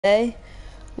Today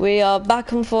we are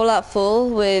back on Fallout 4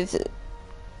 with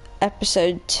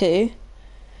episode 2.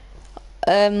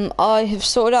 I have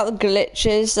sorted out the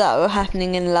glitches that were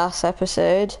happening in the last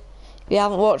episode. If you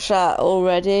haven't watched that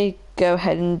already, go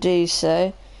ahead and do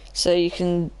so you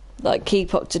can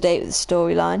keep up to date with the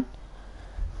storyline.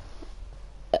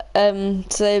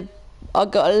 So I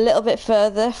got a little bit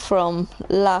further from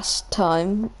last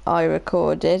time I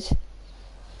recorded.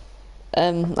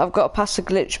 I've got past the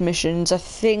glitch missions. I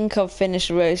think I've finished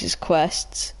Rose's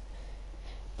quests,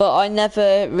 but I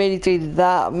never really do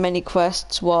that many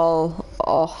quests while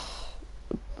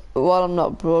I'm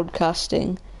not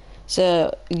broadcasting,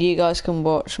 so you guys can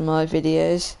watch my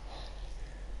videos.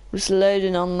 Just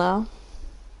loading on now,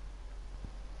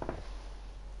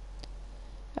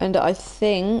 and I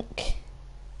think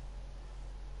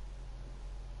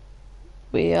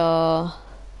we are.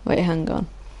 Wait, hang on.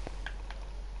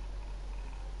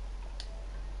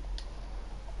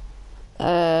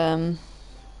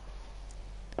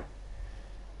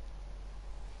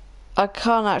 I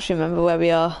can't actually remember where we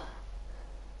are.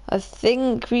 I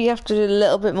think we have to do a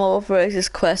little bit more of Rose's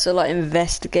quest, or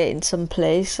investigating some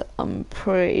place. I'm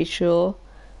pretty sure.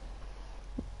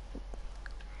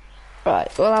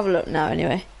 Right, we'll have a look now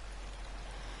anyway.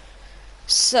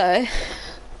 So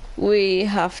we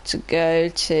have to go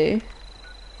to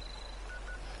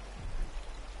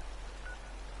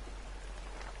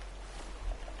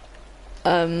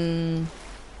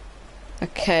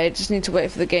okay, just need to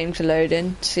wait for the game to load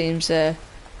in. Seems a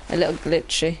little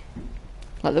glitchy.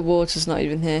 Like the water's not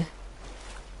even here.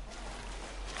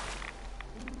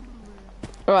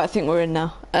 Alright, I think we're in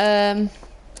now.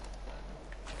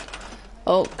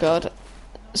 Oh god.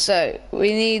 So,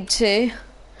 we need to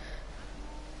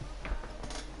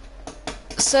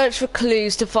search for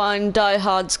clues to find Die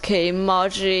Hard's key.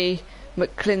 Marjorie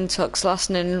McClintock's last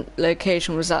known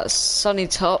location was at Sunny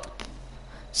Top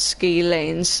Ski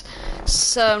Lanes.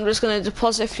 So I'm just going to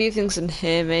deposit a few things in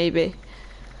here, maybe.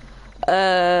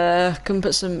 Can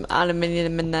put some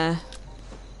aluminium in there.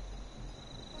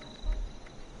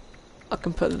 I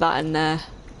can put that in there.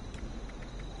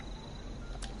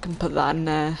 I can put that in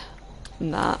there.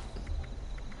 And that.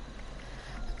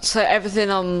 So everything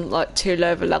I'm too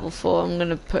low for level 4, I'm going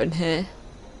to put in here.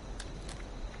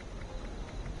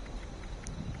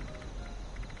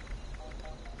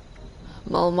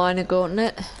 Mole miner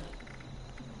gauntlet.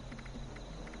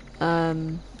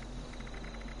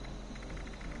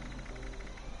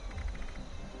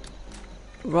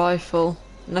 Rifle,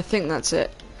 and I think that's it.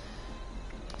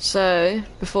 So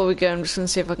before we go, I'm just gonna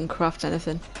see if I can craft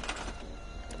anything.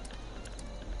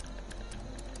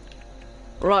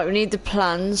 Right, we need the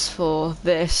plans for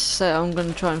this, so I'm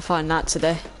gonna try and find that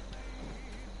today.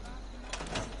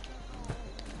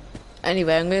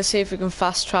 Anyway, I'm gonna see if we can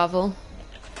fast travel.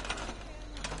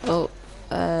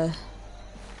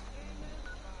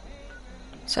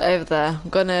 So over there, I'm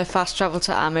gonna fast travel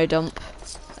to ammo dump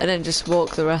and then just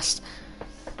walk the rest.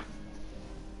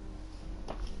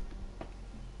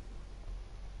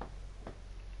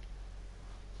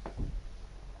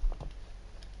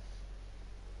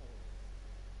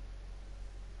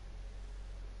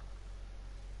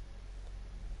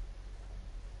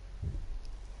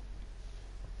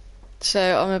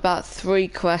 So I'm about 3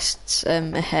 quests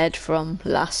ahead from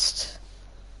last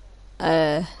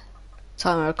time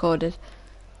I recorded.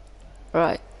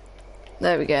 Right,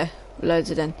 there we go, loads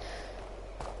it in.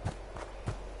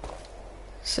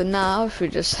 So now if we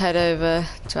just head over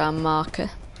to our marker.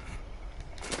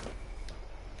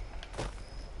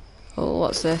 Oh,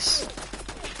 what's this?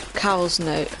 Cowl's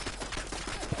note.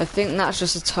 I think that's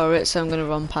just a turret, so I'm gonna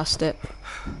run past it.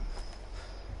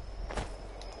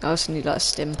 I also need a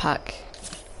stim pack.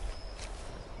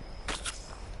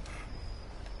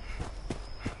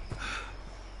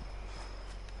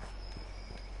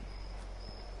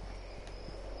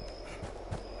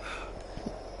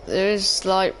 There is a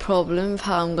slight problem with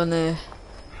how I'm gonna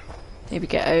maybe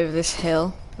get over this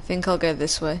hill. I think I'll go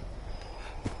this way.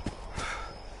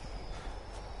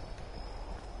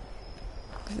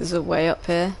 There's a way up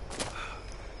here.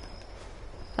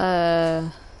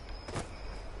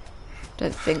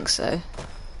 Don't think so.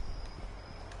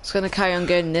 It's gonna carry on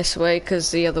going this way because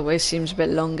the other way seems a bit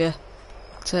longer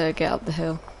to get up the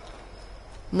hill.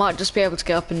 Might just be able to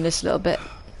get up in this little bit.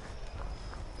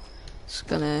 Just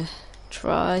gonna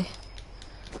try.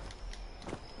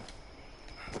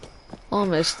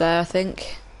 Almost there, I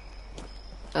think.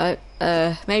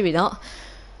 Maybe not.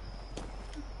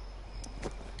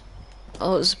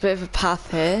 Oh, there's a bit of a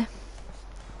path here.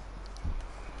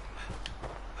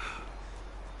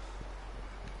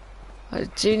 I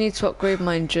do need to upgrade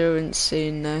my endurance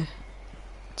soon though.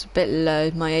 It's a bit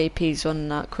low, my AP's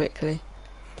running out quickly.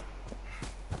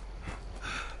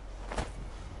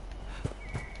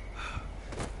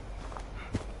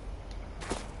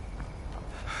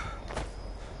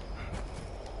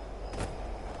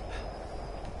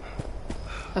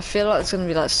 I feel like it's gonna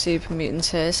be like super mutants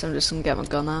here, so I'm just gonna get my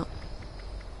gun out.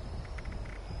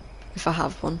 If I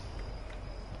have one.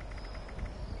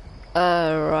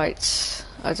 Right.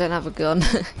 I don't have a gun.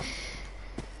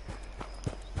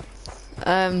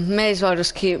 May as well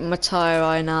just keep my tire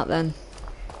iron out then.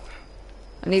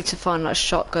 I need to find like a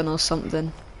shotgun or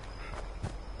something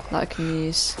that I can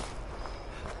use.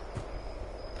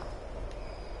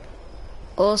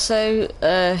 Also,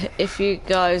 if you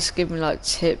guys give me like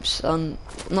tips on,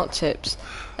 not tips,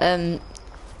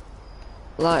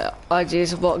 like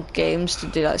ideas of what games to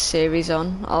do like series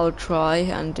on, I'll try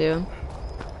and do them.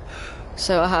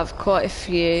 So I have quite a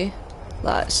few.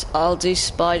 Like I'll do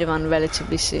Spider-Man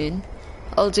relatively soon.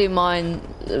 I'll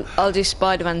do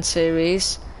Spider-Man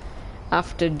series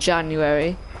after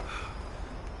January.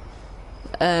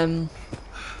 I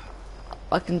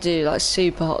can do like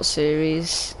Super Hot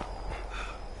series.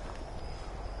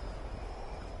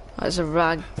 There's a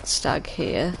rag stag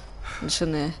here. I'm just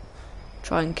gonna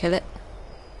try and kill it.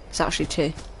 It's actually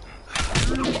two.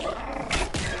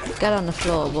 Get on the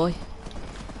floor, boy.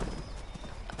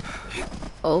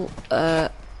 Oh,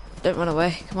 don't run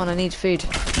away. Come on, I need food.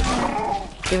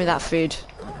 Give me that food.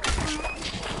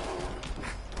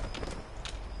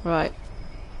 Right.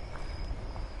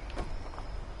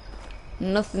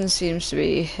 Nothing seems to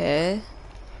be here.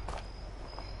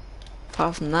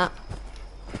 Apart from that.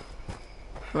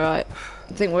 Right.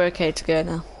 I think we're okay to go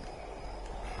now.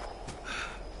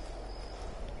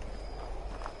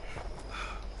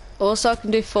 Also, I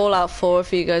can do Fallout 4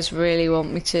 if you guys really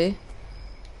want me to.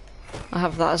 I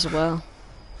have that as well.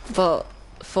 But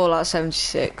Fallout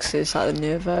 76 is like the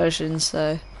newer version,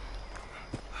 so...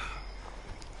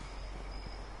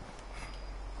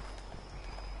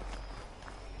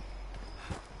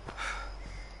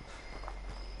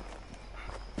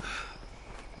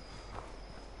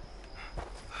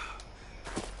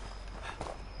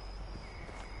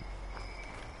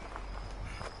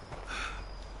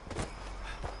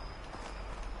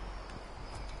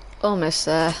 Almost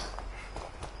there.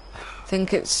 I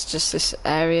think it's just this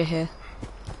area here.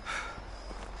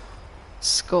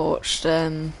 Scorched,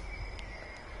 oh,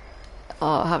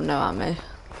 I have no ammo.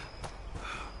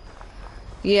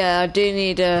 Yeah, I do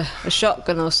need a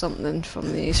shotgun or something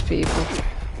from these people.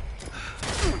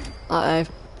 Uh-oh.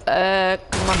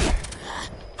 Come on.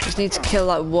 Just need to kill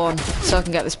like one so I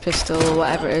can get this pistol or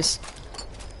whatever it is.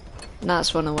 Now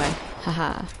it's run away.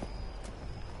 Haha.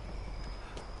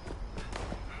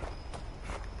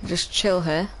 Just chill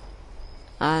here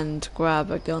and grab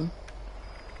a gun.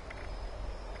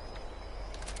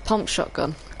 Pump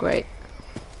shotgun, great.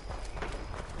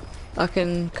 I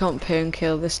can come up here and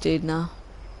kill this dude now.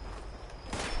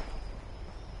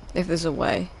 If there's a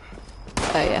way.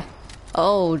 Oh yeah.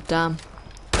 Oh damn.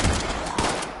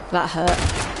 That hurt.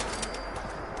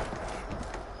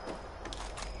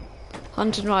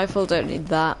 Hunting rifle, don't need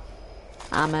that.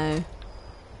 Ammo.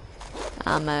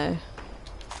 Ammo.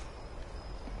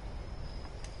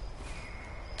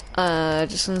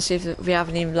 Just gonna see if we have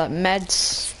any like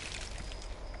meds.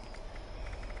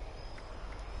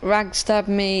 Rag stab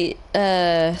me,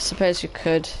 suppose we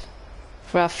could.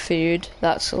 For our food,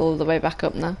 that's all the way back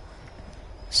up now.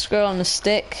 Scroll on the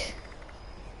stick.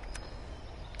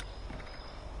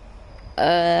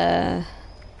 I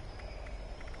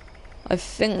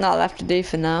think that'll have to do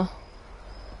for now.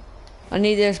 I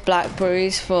need those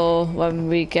blackberries for when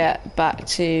we get back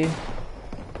to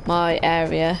my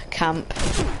area, camp.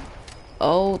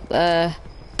 Oh,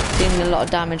 doing a lot of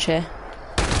damage here.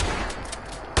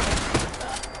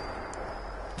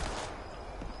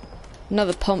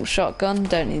 Another pump shotgun,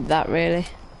 don't need that really.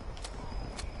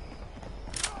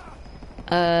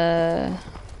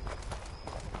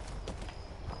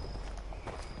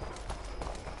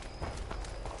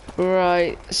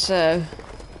 Right, so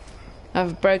I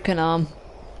have a broken arm.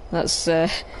 That's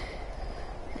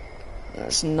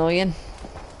annoying.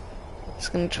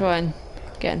 Just gonna try and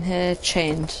get in here,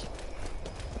 chained.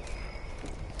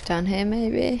 Down here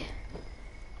maybe?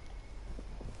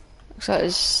 Looks like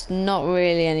there's not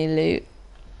really any loot.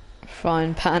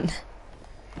 Frying pan.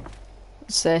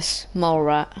 What's this? Mole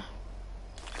rat.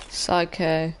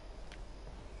 Psycho.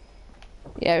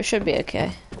 Yeah, it should be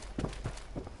okay.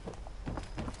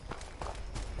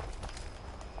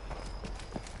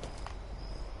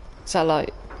 Is that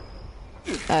like...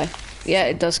 Oh, yeah,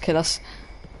 it does kill us.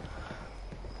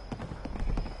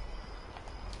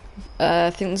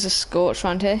 I think there's a scorch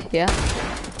around here, yeah.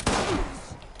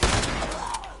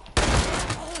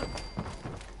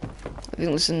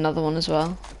 think there's another one as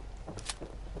well.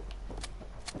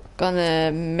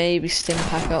 Gonna maybe stim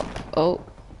pack up. Oh.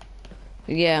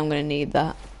 Yeah, I'm gonna need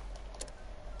that.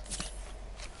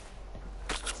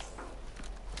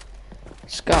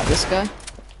 Scarp this guy.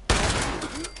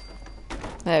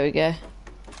 There we go.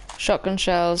 Shotgun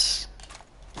shells.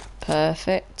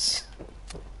 Perfect.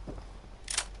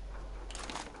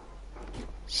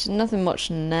 There's nothing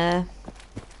much in there.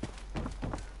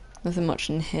 Nothing much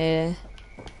in here.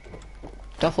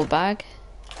 Duffel bag.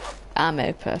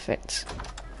 Ammo, perfect.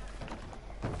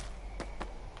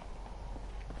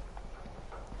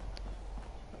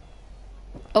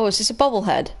 Oh, is this a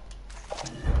bobblehead?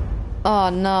 Oh,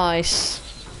 nice.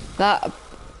 That,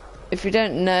 if you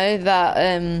don't know,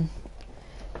 that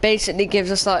basically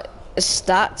gives us like a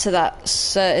stat to that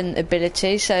certain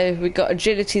ability. So we got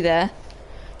agility there.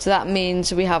 So that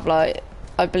means we have like,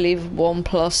 I believe,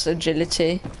 1+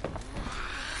 agility.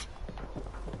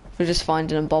 We're just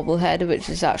finding a bobblehead, which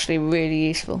is actually really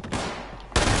useful.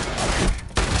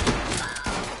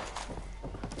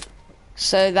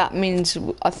 So that means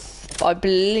I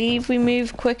believe we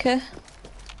move quicker.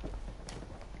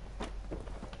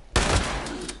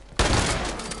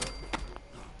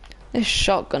 This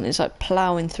shotgun is like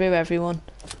ploughing through everyone.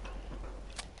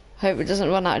 Hope it doesn't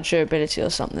run out of durability or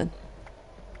something.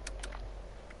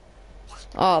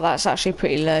 Oh, that's actually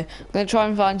pretty low. I'm gonna try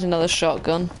and find another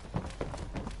shotgun.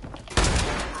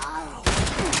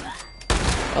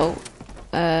 Oh,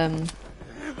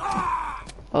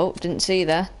 oh, didn't see you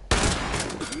there.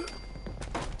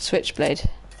 Switchblade.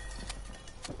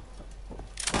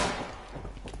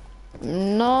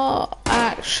 Not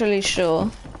actually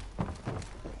sure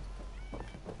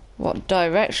what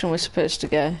direction we're supposed to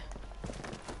go.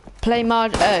 Play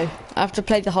Marge. Oh, I have to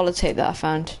play the holotape that I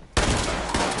found.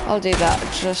 I'll do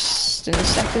that just in a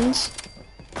second.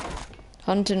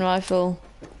 Hunting rifle.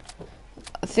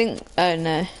 I think. Oh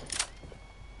no. I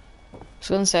was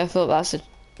gonna say I thought that's a.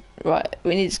 Right,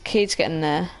 we need a key to get in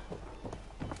there.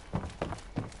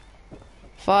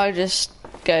 If I just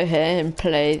go here and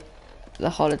play the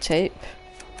holotape.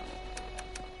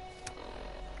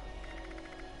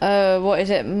 What is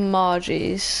it?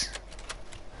 Margie's.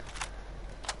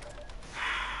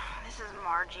 This is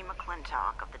Margie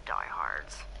McClintock of the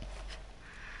Diehards.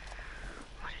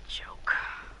 What a joke.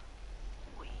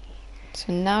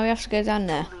 So now we have to go down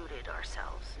there. Deluded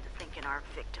ourselves into thinking our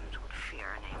victims would fear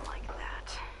a name like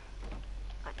that.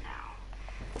 But now,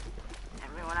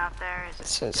 everyone out there is.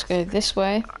 So let's go this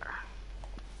way.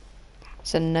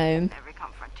 It's a gnome. Every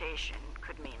confrontation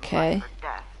could mean Okay. life or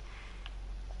death.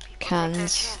 People take their Cans.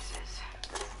 chances.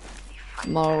 They fight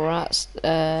More back. rats. You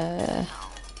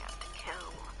have to kill.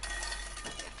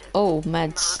 You have to Oh,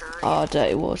 meds. murder Oh, innocent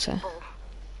dirty water. people.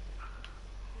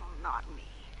 Well, not me.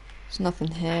 There's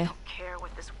nothing I here. don't care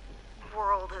what this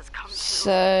world has come to.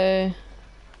 So,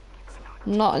 It's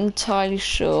I'm not entirely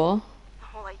sure the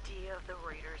whole idea of the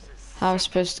Raiders is how I'm sick.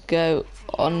 supposed to go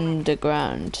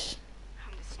underground.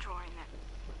 I'm destroying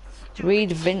that stupid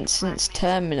Read Vincent's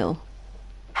terminal.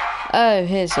 Oh,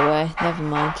 here's the way. Never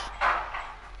mind.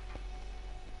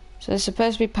 So there's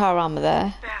supposed to be power armor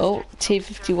there. Oh,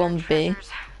 T-51B. treasures.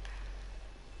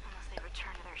 Unless they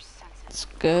return to their senses. It's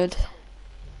good.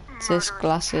 What's this? Murderous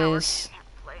Glasses. cowards in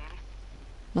their plane.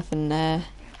 Nothing there.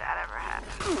 If that ever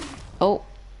happened. Oh,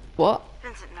 what?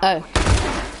 Vincent Oh. knows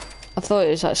I thought it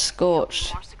was like he'll be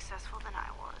scorched. more successful than I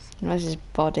was. Where's his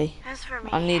body? As for me,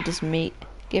 I need his meat.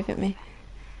 Give it me.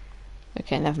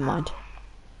 Okay, never mind.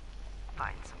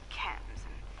 find some chems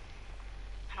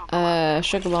and I'll go out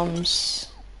Sugar bombs.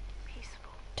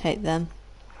 peaceful, Take them.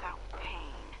 without pain.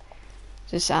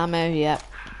 Is this ammo? Yep.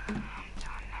 I'm done.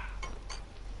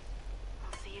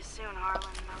 I'll see you soon, Harlan,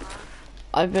 my love.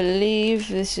 I believe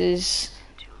this is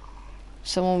Too long.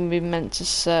 someone we meant to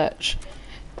search.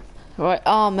 Right,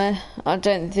 armor. I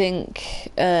don't think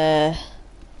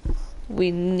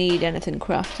we need anything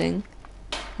crafting.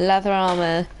 Leather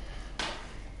armor.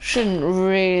 Shouldn't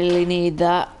really need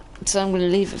that, so I'm going to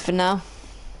leave it for now.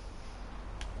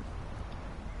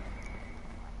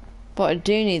 What I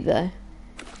do need though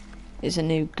is a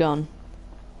new gun,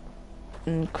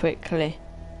 and quickly.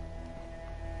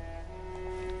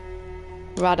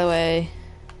 Right away.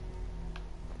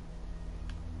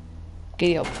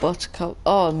 Giddy up buttercup.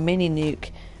 Oh, a mini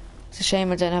nuke. It's a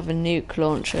shame I don't have a nuke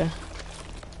launcher.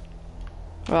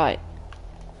 Right.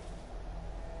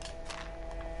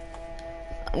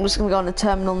 I'm just gonna go on the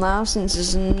terminal now since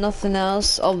there's nothing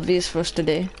else obvious for us to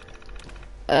do.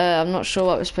 I'm not sure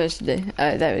what we're supposed to do.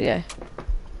 Oh, there we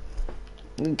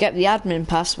go. Get the admin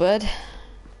password.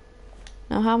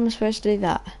 Now how am I supposed to do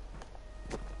that?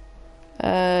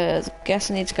 I guess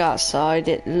I need to go outside.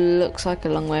 It looks like a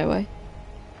long way away.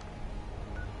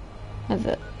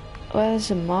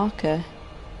 Where's a marker?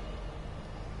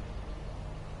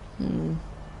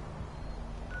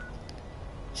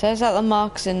 Says that the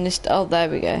mark's in this. Oh, there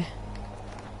we go.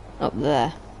 Up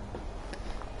there.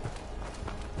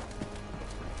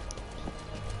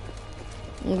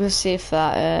 I'm gonna see if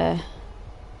that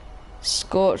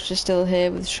Scorch is still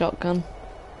here with shotgun,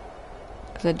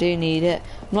 because I do need it.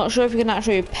 I'm not sure if you can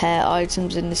actually repair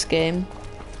items in this game.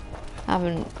 I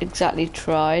haven't exactly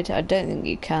tried. I don't think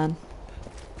you can.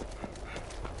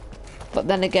 But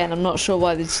then again, I'm not sure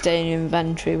why they'd stay in your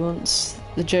inventory once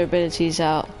the durability's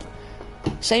out.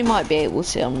 So you might be able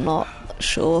to, I'm not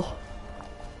sure.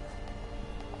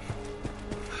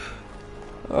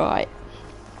 Right.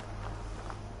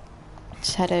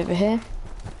 Let's head over here.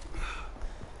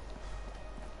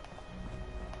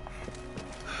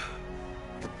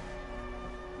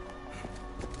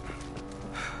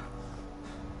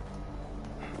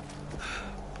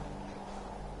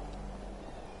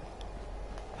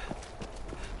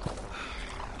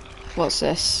 What's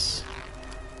this?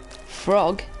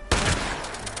 Frog?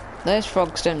 Those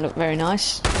frogs don't look very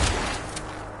nice.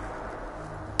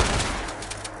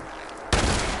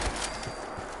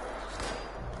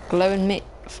 Glowing meat.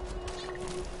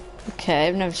 Okay,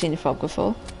 I've never seen a frog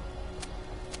before.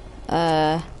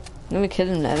 I'm gonna kill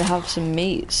them now. They have some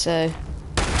meat, so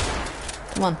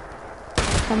come on,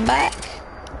 come back.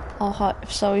 Oh, hi.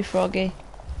 Sorry, froggy.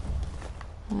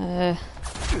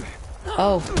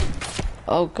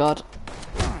 Oh god,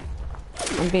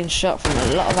 I'm being shot from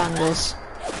a lot of angles.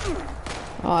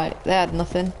 Right, they had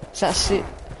nothing. Is that a suit?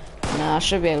 Nah, I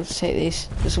should be able to take these.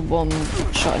 Just one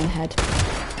shot in the head.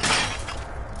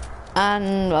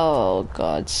 And oh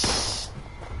god,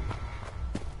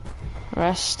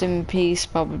 rest in peace.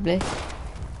 Probably.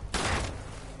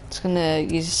 Just gonna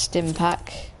use a stim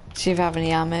pack. See if I have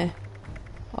any ammo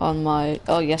on my.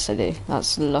 Oh yes, I do.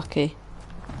 That's lucky.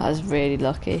 That's really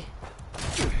lucky.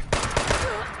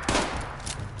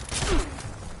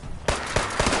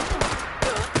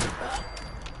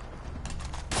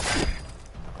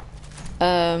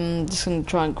 Just gonna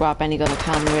try and grab any gun I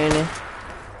can really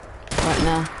right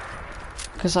now,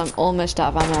 because I'm almost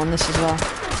out of ammo on this as well.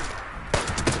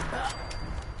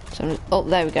 So oh,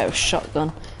 there we go,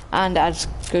 shotgun, and adds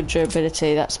good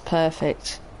durability. That's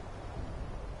perfect.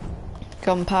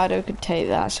 Gunpowder, could take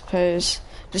that, I suppose.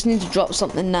 Just need to drop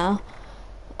something now.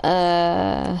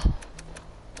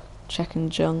 Checking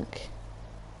junk.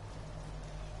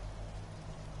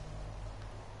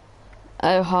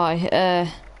 Oh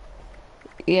hi.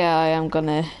 Yeah, I am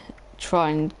gonna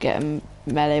try and get a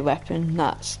melee weapon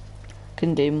that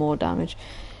can do more damage.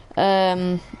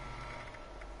 I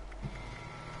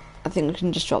think we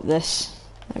can just drop this.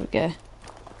 There we go.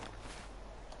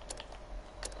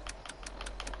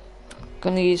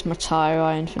 Gonna use my tire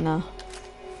iron for now.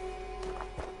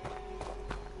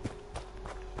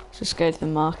 Just go to the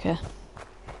marker.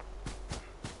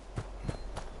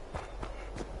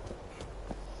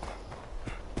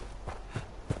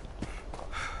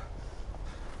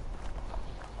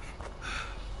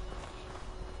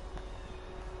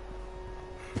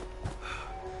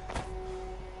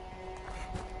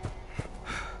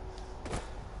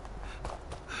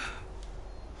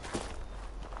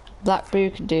 Black brew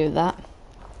can do that,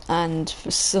 and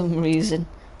for some reason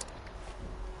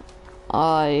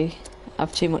I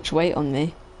have too much weight on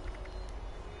me.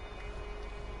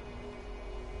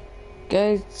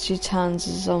 Go to towns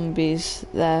of zombies,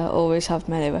 there always have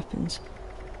melee weapons.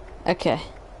 Okay.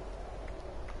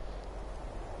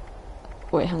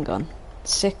 Wait, hang on.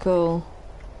 Sickle,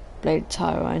 blade,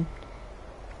 tire iron.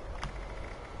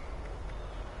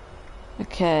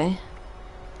 Okay.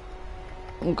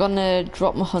 I'm gonna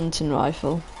drop my hunting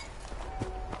rifle.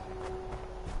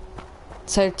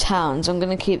 So towns, I'm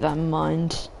gonna keep that in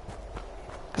mind,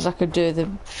 because I could do with a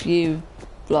few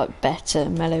like better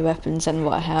melee weapons than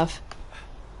what I have.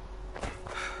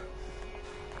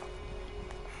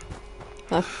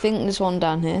 I think there's one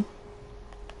down here.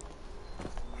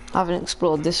 I haven't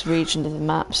explored this region of the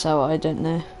map, so I don't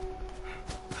know.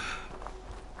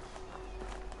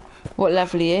 What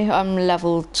level are you? I'm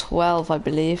level 12, I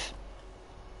believe.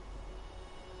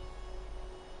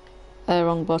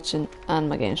 Wrong button, and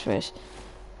my game's froze.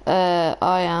 I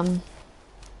am.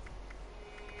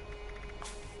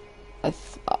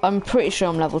 I'm pretty sure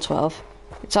I'm level 12.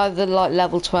 It's either like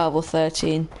level 12 or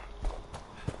 13.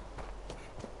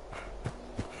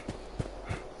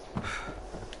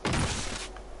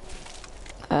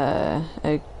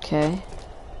 Okay.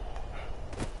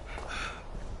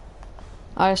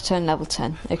 I just turned level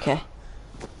 10. Okay.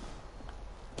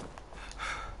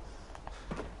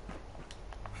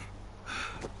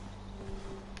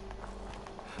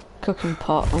 cooking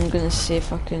pot. I'm gonna see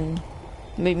if I can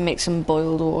maybe make some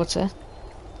boiled water.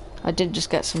 I did just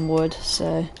get some wood,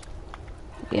 so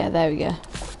yeah, there we go.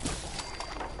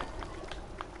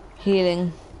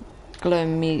 Healing,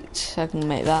 glowing meat, I can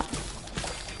make that.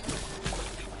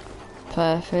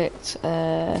 Perfect.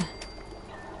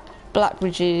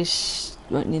 Blackberry juice,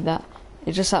 won't need that.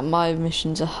 It's just that my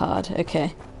missions are hard.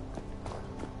 Okay.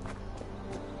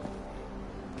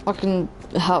 I can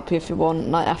help you if you want,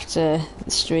 like after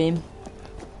the stream.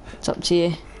 It's up to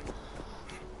you.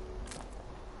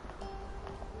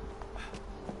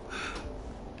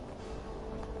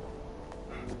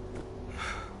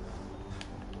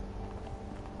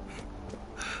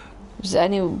 Is there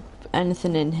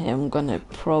anything in here? I'm gonna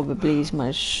probably use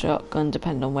my shotgun,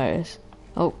 depending on where it is.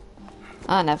 Oh,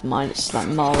 never mind. It's like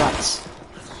mole rats.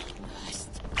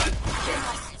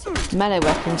 Melee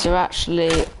weapons are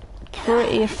actually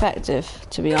pretty effective,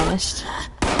 to be honest.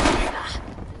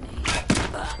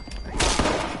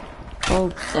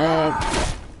 Oh,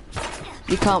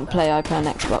 you can't play iPad on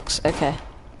Xbox. Okay.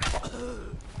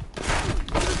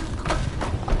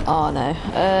 Oh no.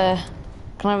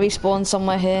 Can I respawn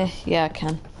somewhere here? Yeah, I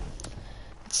can.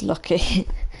 It's lucky.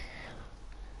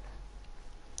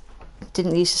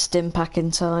 Didn't use a stim pack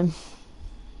in time.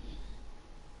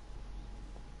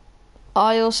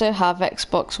 I also have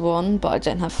Xbox One, but I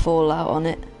don't have Fallout on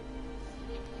it.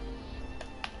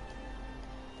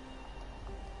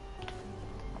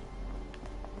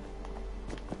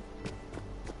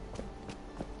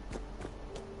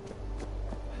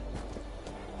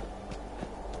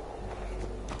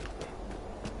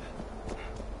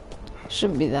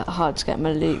 Shouldn't be that hard to get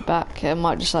my loot back. I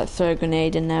might just like throw a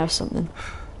grenade in there or something.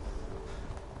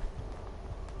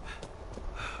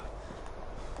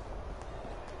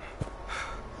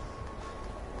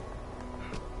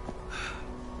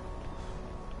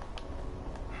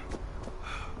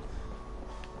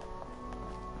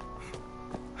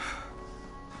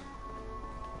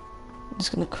 I'm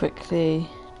just gonna quickly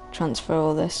transfer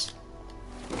all this.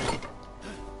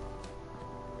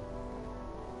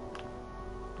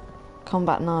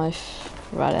 Combat knife,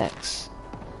 red X.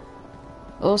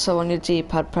 Also on your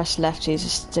D-pad, press left to use a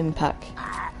stim pack.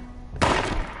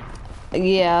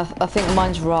 Yeah, I think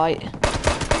mine's right.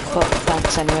 But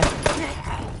thanks anyway.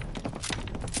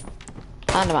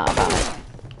 And I'm out of ammo.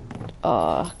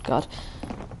 Oh god.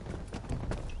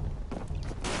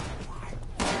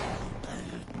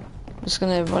 I'm just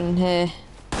gonna run in here,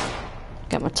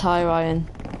 get my tire iron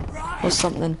or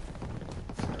something.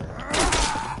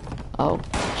 Oh,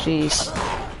 jeez.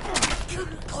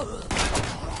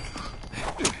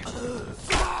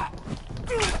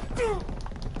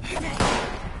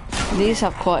 These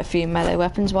have quite a few melee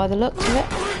weapons by the looks of it.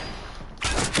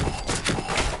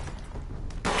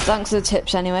 Thanks for the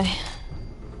tips anyway.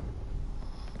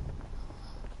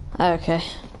 Okay.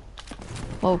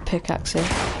 Old pickaxe here.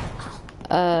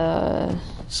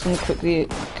 Just gonna quickly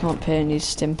come up here and use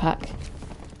stim pack.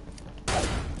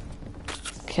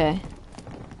 Okay.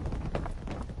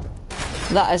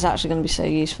 That is actually going to be so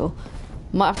useful.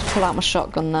 Might have to pull out my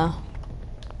shotgun now.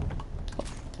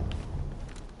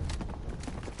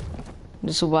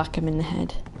 Just whack him in the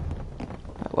head.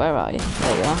 Right, where are you?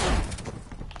 There you are.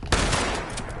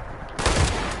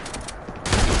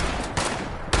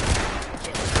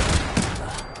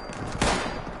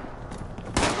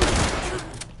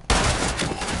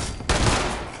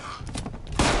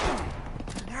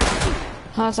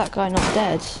 How's that guy not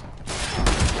dead?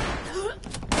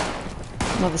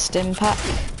 Another stim pack.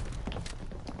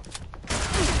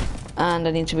 And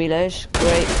I need to reload.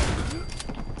 Great.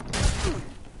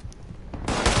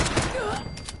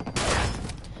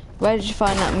 Where did you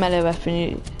find that melee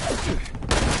weapon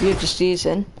you're just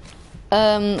using?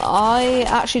 I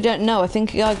actually don't know. I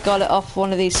think I got it off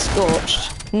one of these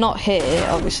Scorched. Not here,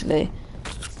 obviously.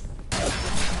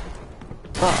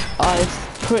 But I'm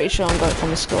pretty sure I got it from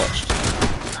the Scorched.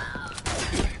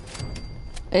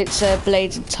 It's a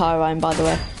bladed tire iron, by the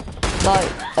way. Like,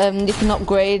 you can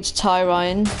upgrade tire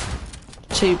iron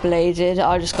to bladed.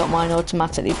 I just got mine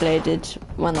automatically bladed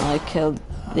when I killed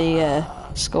the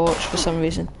Scorch for some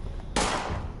reason.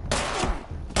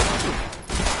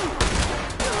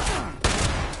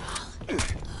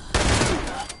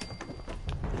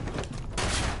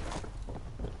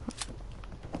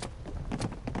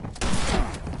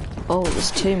 Oh,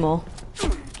 there's two more.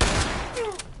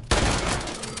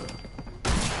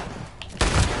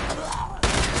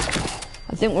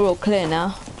 I think we're all clear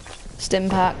now. Stim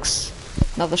packs,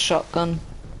 another shotgun.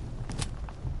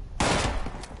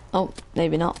 Oh,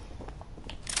 maybe not.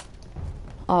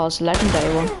 Oh, it's a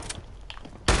legendary one.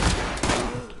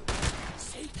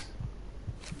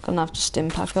 Got shotgun I have to stim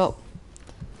pack up.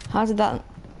 How did that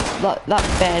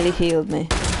barely healed me.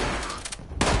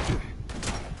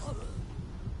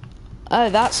 Oh,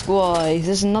 that's why.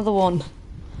 There's another one.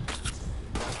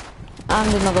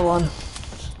 And another one.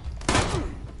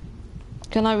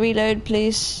 Can I reload,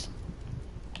 please?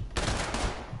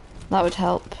 That would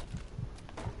help.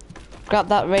 Grab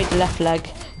that raid left leg.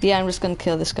 Yeah, I'm just gonna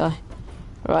kill this guy.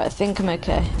 Right, I think I'm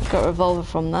okay. Got a revolver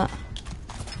from that.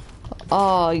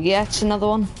 Oh, yet another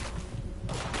one.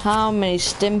 How many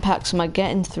stim packs am I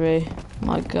getting through?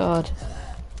 My god.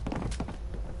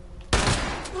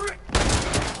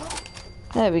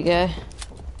 There we go.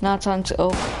 Now time to...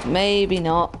 oh, maybe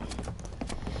not.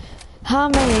 How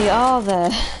many are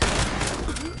there?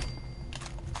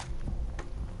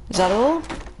 Is that all?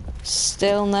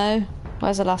 Still no?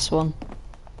 Where's the last one?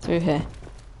 Through here.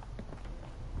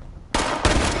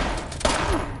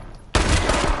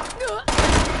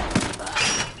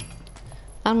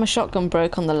 And my shotgun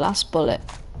broke on the last bullet.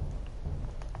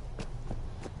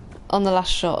 On the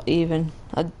last shot even.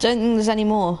 I don't think there's any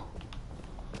more.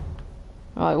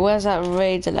 Right, where's that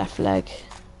raider left leg?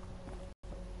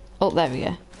 Oh, there we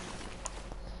go.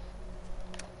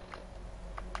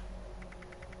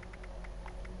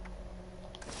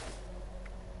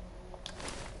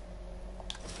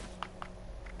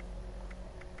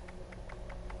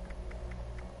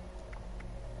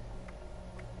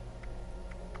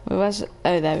 Where's...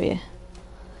 oh, there we are.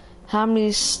 How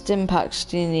many stim packs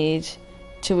do you need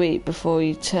to eat before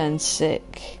you turn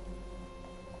sick?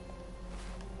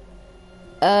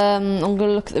 I'm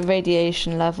gonna look at the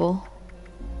radiation level.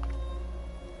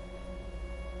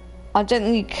 I don't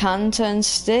think you can turn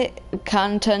sick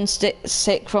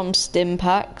from stim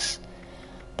packs,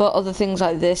 but other things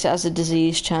like this, it has a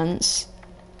disease chance.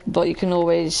 But you can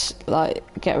always like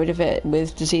get rid of it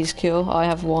with disease cure. I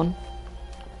have one.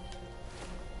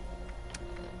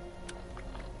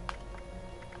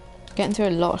 Getting through a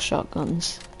lot of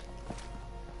shotguns.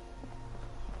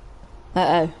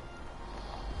 Uh-oh.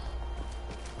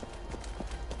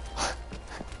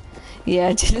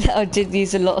 Yeah, I did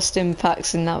use a lot of stim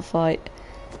packs in that fight.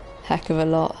 Heck of a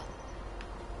lot.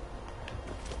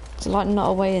 There's like not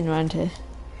a way in around here.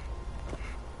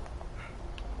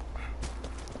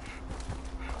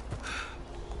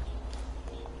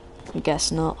 I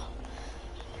guess not.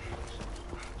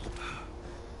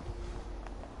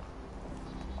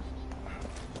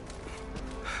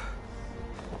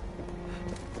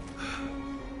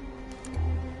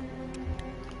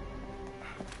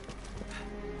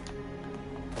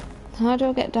 How do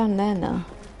I get down there now?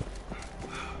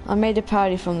 I made a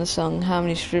parody from the song, how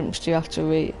many shrimps do you have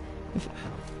to eat?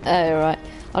 Oh, right.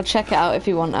 I'll check it out if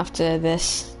you want after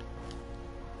this.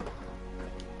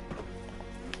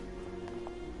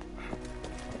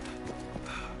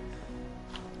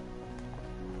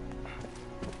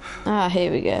 Ah,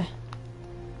 here we go.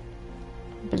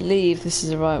 I believe this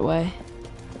is the right way.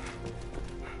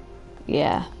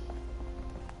 Yeah.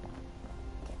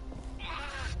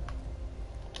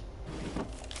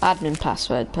 Admin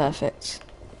password, perfect.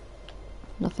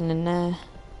 Nothing in there.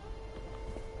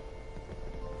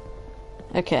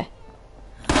 Okay.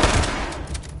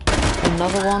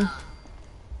 Another one.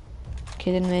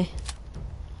 Kidding me?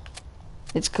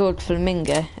 It's called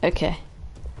Flamingo. Okay.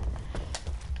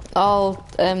 I'll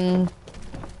go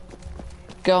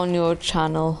on your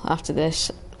channel after this.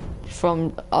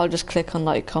 I'll just click on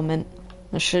like comment.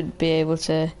 I should be able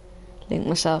to link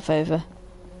myself over.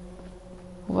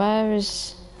 Where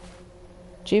is...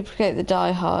 duplicate the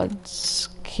diehard's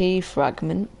key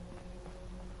fragment.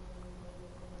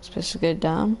 Supposed to go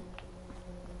down.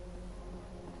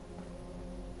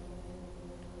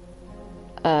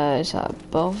 Is that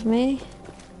above me?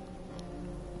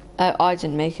 Oh, I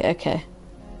didn't make it, okay.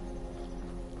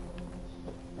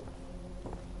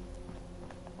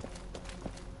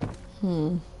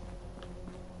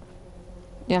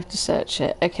 You have to search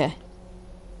it, okay.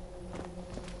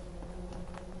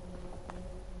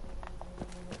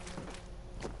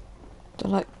 Do I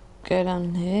like go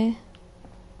down here?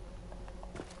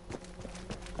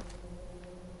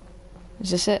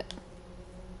 Is this it?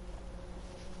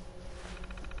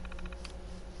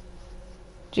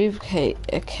 Duplicate,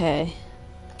 okay.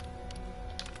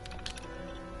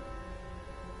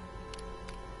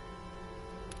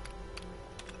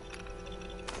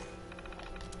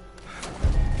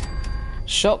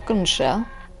 Shotgun shell?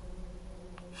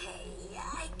 Hey,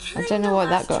 I don't know why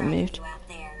that got moved.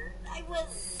 I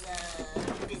was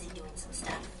busy doing some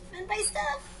stuff. And by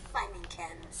stuff, I mean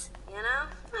Ken's. You know?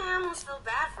 I almost feel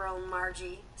bad for old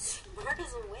Margie. Smart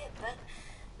as a whip, but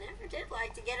never did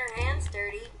like to get her hands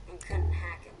dirty. And couldn't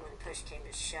hack it when push came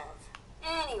to shove.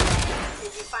 Anyway,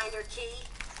 did you find her key?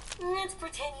 Let's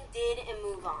pretend you did and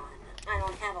move on. I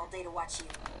don't have all day to watch you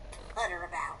putter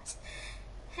about.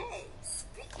 Hey,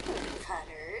 speaking of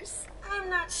putters, I'm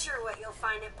not sure what you'll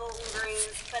find at Bolton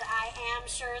Greens, but I am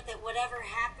sure that whatever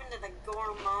happened to the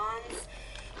Gourmands,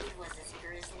 it was as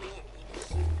grisly and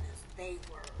inhuman as they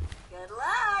were. Good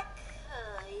luck!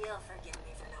 You'll forgive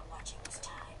me for not watching this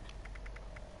time.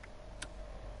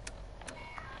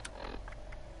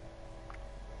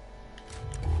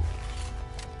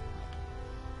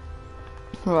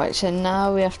 Right, so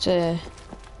now we have to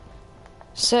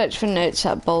search for notes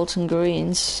at Bolton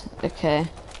Greens. Okay,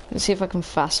 let's see if I can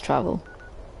fast travel.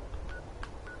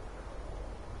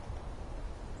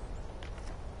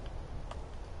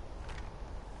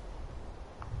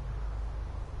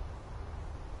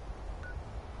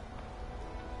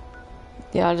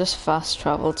 Yeah, I'll just fast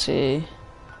travel to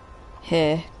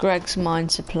here, Greg's mine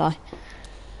supply.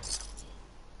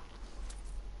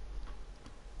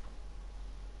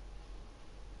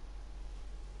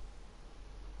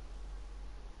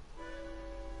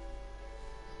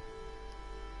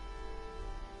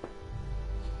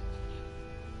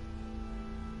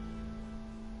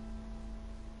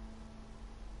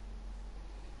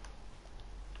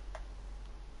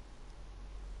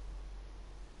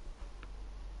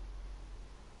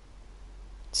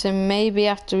 So maybe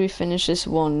after we finish this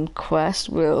one quest,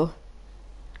 we'll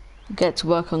get to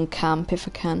work on camp if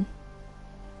I can.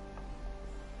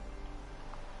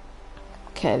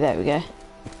 Okay, there we go.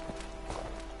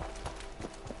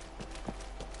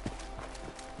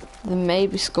 There may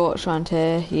be scorch around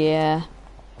here, yeah.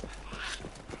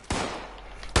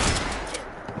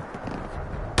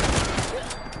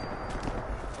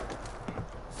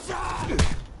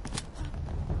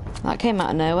 That came out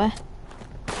of nowhere.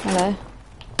 Hello.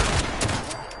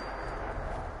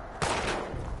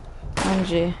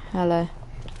 Angie, hello.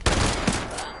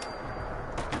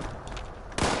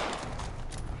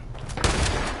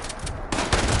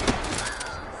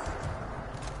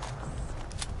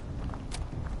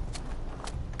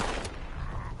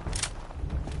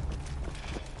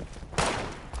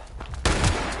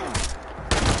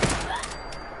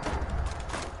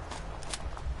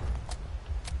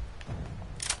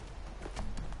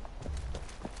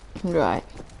 Right.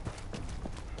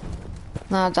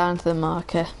 Now down to the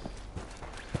marker.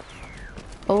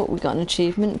 Oh, we got an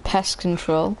achievement, pest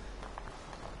control.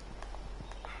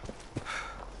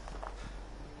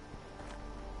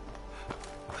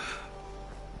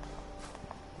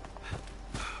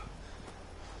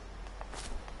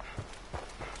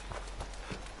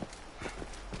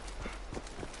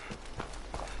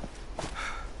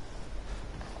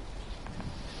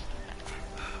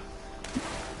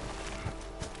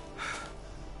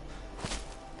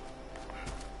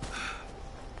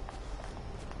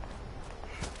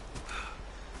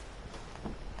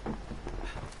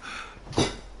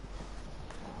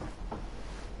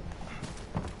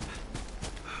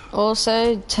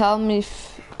 Also, tell me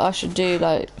if I should do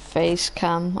like face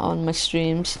cam on my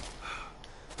streams,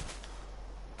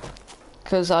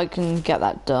 because I can get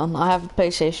that done. I have a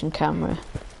PlayStation camera,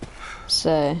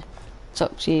 so it's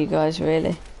up to you guys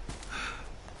really.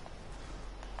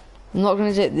 I'm not going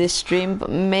to do it this stream, but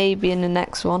maybe in the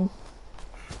next one.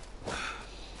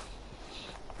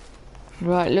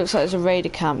 Right, looks like there's a raider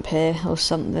camp here or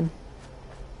something.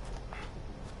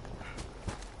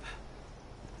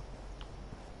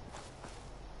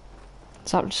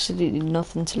 It's absolutely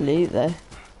nothing to loot though.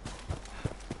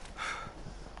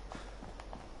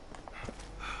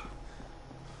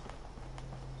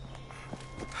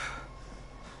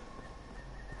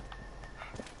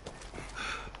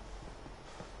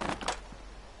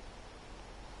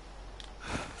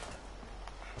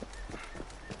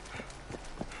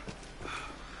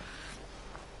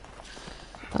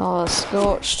 Oh,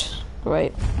 scorched.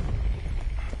 Great.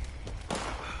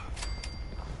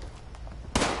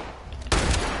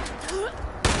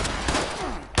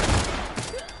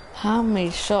 How many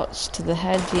shots to the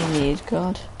head do you need,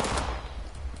 God?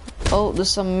 Oh, there's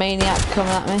some maniac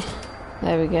coming at me.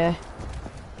 There we go.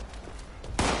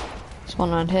 There's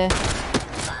one around here.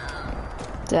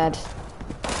 Dead.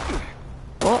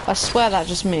 What? I swear that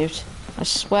just moved. I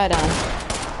swear down.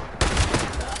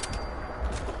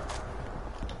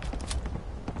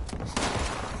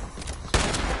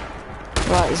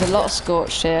 Right, there's a lot of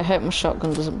scorched here. I hope my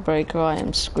shotgun doesn't break or I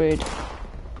am screwed.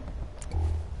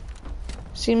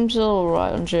 Seems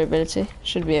alright on durability.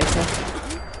 Should be okay.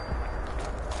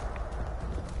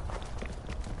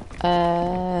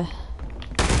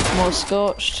 More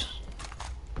scorched.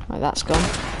 Right, that's gone.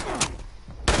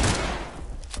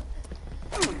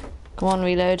 Come on,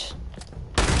 reload.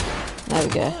 There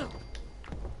we go.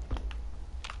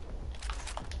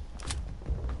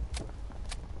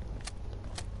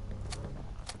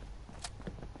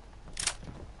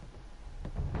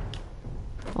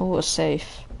 Oh, a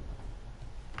safe.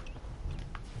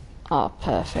 Ah,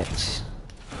 perfect.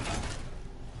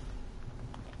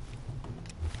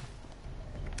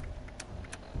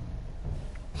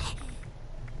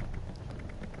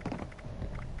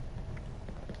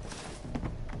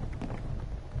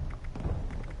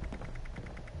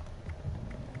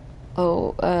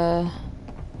 Oh,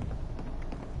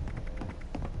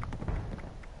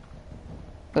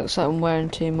 looks like I'm wearing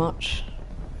too much.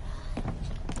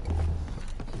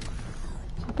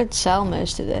 I could sell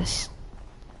most of this.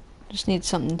 Just need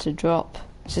something to drop.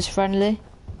 Is this friendly?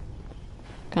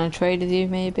 Can I trade with you,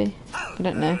 maybe? I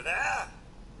don't know.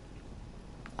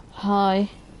 Hi.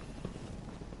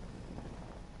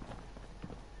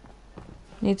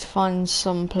 Need to find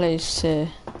some place to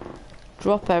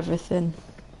drop everything.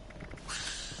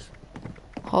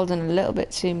 Holding a little bit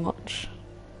too much.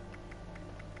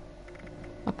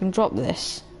 I can drop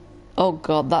this. Oh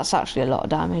god, that's actually a lot of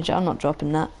damage. I'm not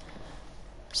dropping that.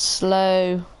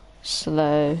 Slow,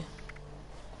 slow.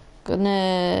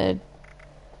 Gonna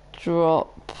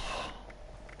drop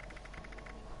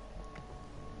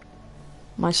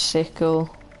my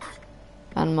sickle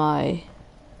and my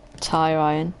tire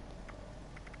iron.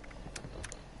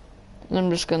 And I'm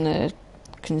just gonna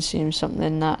consume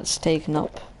something that's taken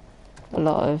up a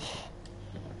lot of...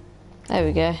 There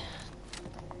we go.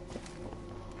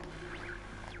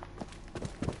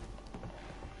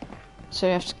 So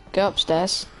we have to go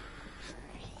upstairs.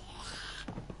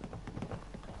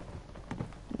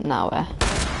 Now where?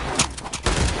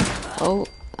 Oh,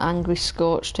 angry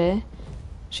scorched here.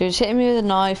 She was hitting me with a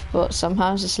knife, but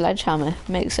somehow it's a sledgehammer.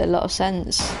 Makes a lot of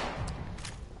sense.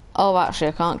 Oh, actually,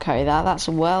 I can't carry that. That's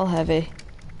well heavy.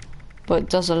 But it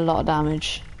does a lot of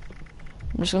damage.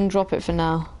 I'm just going to drop it for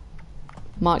now.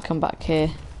 Might come back here.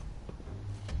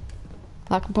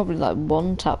 I can probably, like,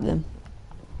 one-tap them.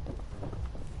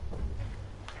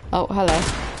 Oh, hello.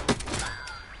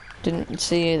 Didn't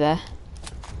see you there.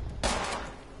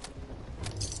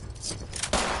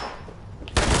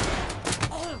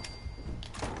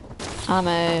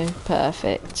 Ammo,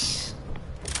 perfect.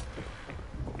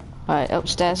 Right,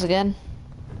 upstairs again.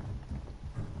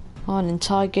 Oh, an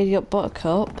entire giddy up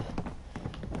buttercup.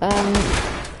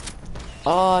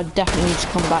 Oh, I definitely need to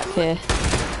come back here.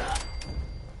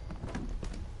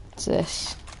 What's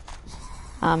this?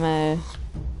 Ammo.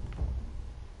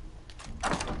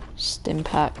 Stim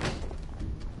pack.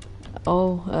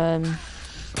 Oh,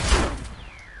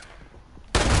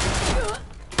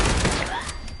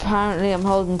 apparently I'm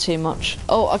holding too much.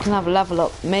 Oh, I can have a level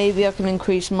up. Maybe I can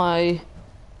increase my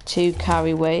 2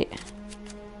 carry weight.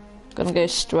 Gonna go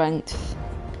strength.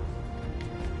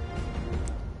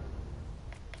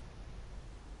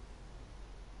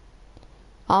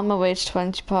 Armor weight's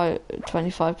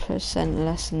 25%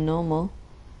 less than normal.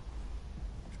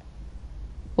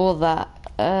 All that.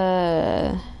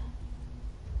 I'm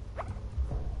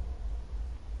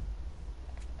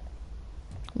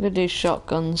gonna do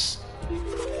shotguns.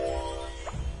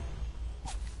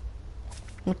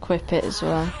 Equip it as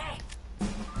well.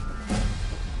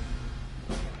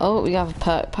 Oh, we have a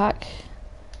perk pack.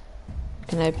 We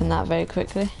can open that very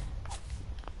quickly.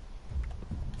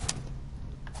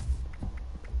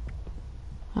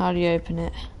 How do you open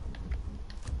it?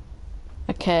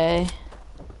 Okay.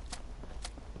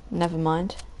 Never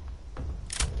mind.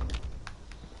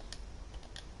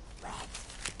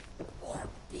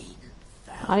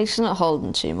 At least I'm not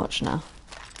holding too much now.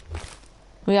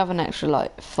 We have an extra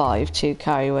like 5 to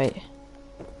carry weight.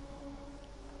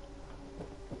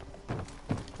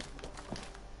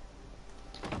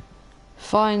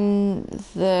 Find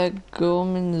the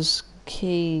Gorman's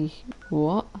key.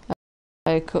 What?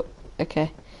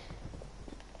 Okay.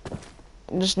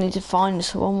 Just need to find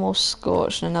this one more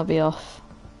scorch and then I'll be off.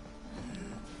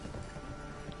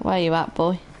 Where you at,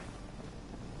 boy?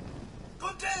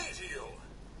 Good day to you.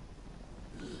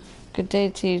 Good day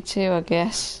to you too, I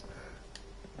guess.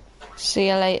 See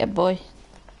you later, boy.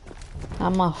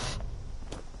 I'm off.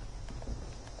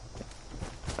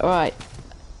 Right.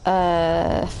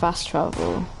 Fast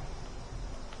travel.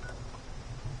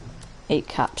 8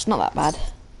 caps, not that bad.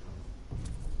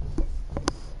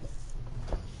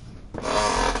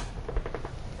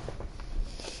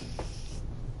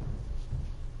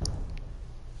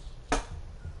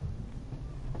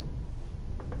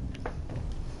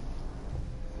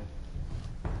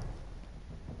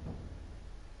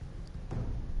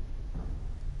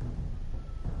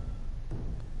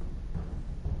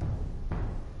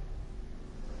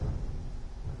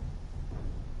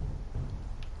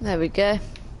 There we go.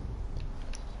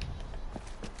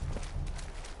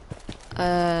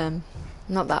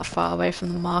 Not that far away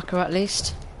from the marker at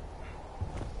least.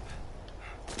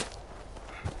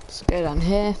 Let's go down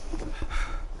here.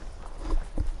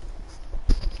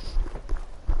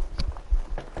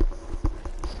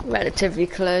 Relatively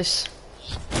close.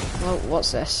 Oh,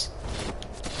 what's this?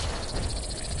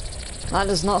 That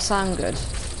does not sound good.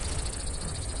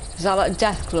 Is that like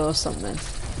Deathclaw or something?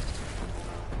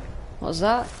 What's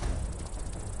that?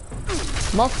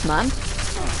 Mothman?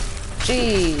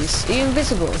 Jeez, are you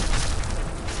invisible?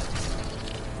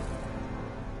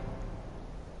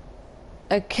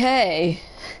 Okay.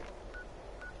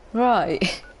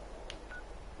 Right.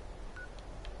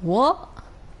 What?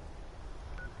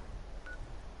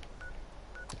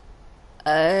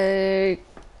 Okay.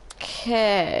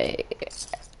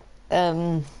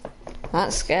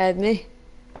 That scared me.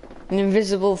 An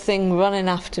invisible thing running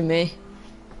after me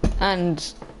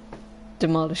and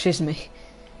demolishes me.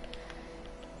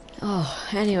 Oh,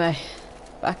 anyway,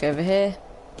 back over here.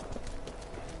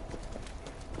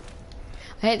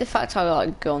 I hate the fact how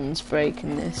like guns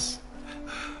breaking this.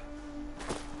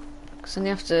 Cause then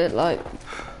you have to like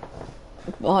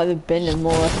either bin them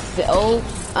or oh,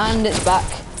 and it's back.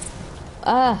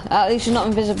 Ah, at least you're not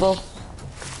invisible.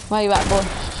 Where you at, boy?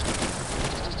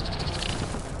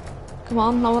 Come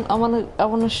on, I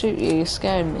wanna shoot you. You're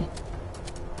scaring me.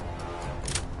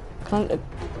 Can I,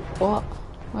 what?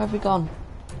 Where have you gone?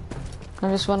 Can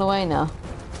I just run away now?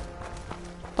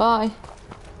 Bye.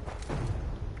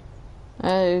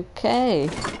 Okay.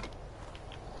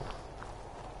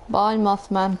 Bye,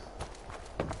 Mothman.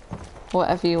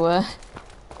 Whatever you were.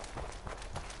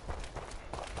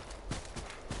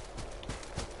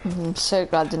 I'm so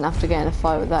glad I didn't have to get in a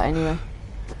fight with that anyway.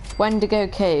 Wendigo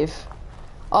Cave.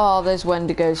 Oh, those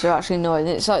Wendigos are actually annoying.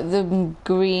 It's like the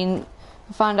green...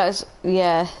 I found out it's...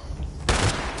 yeah.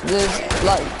 There's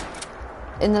like...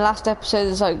 in the last episode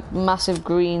there's like massive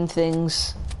green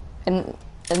things. And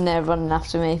they're running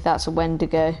after me. That's a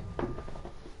Wendigo.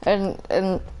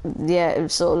 And yeah, it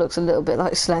sort of looks a little bit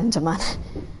like Slender Man.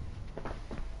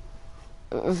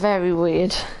 Very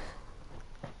weird.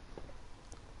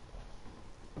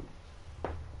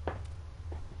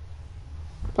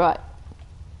 Right.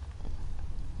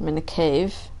 I'm in a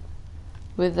cave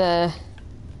with a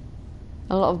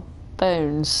lot of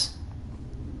bones.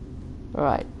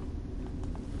 Right.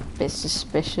 Bit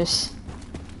suspicious.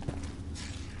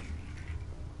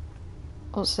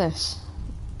 What's this?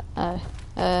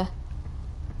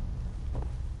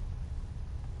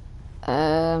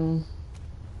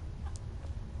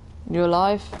 You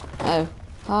alive? Oh,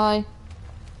 hi.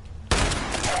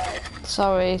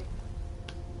 Sorry.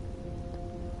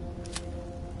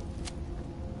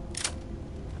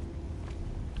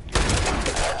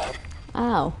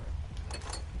 Ow.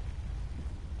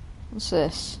 What's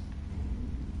this?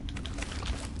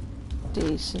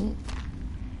 Decent.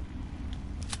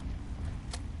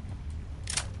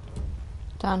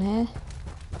 Down here?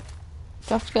 Do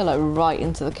I have to go like right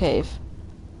into the cave?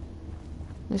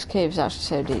 This cave is actually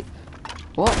so deep.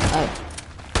 What? Oh.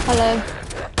 Hello.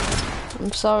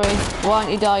 I'm sorry. Why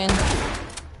aren't you dying?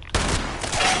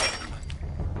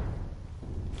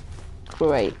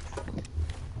 Great.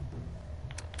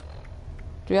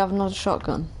 Do we have another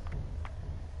shotgun?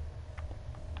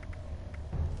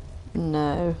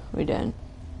 No, we don't.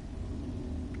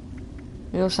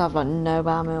 We also have like no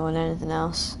ammo and anything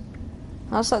else.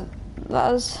 That's like,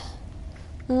 that was...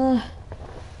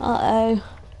 uh-oh.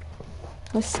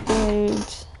 We're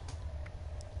screwed.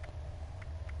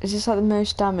 Is this like the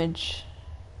most damage?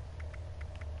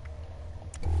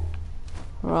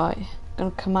 Right. I'm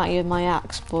gonna come at you with my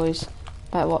axe, boys.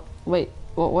 But what? Wait,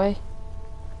 what way?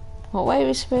 What way are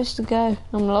we supposed to go?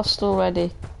 I'm lost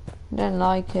already. I don't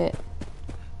like it.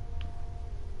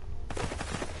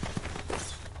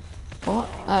 What?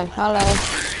 Oh, hello.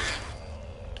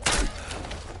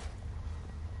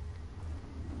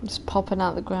 It's popping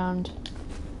out the ground.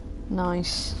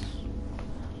 Nice.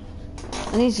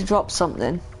 I need to drop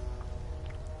something.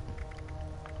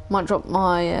 Might drop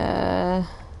my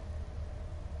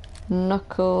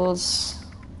knuckles.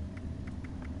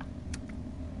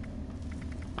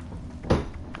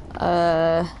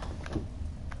 I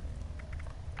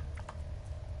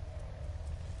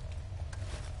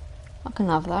can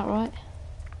have that, right?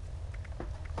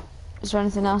 Is there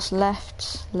anything else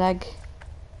left? Leg.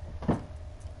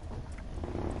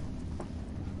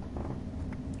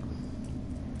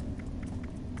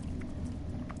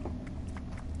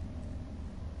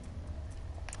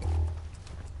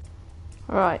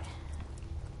 Right.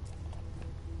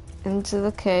 Into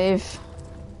the cave.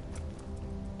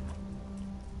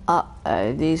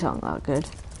 Uh-oh, these aren't that good.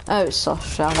 Oh, it's soft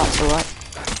shell, that's alright.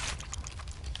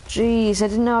 Jeez, I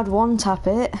didn't know I'd one-tap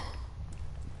it.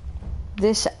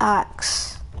 This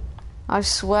axe. I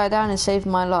swear down and saved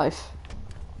my life.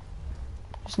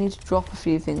 Just need to drop a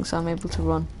few things so I'm able to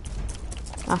run.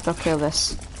 After I kill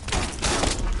this.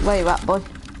 Where you at, boy?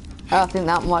 I think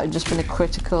that might have just been a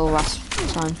critical last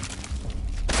time.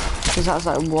 Because that was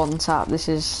like one tap. This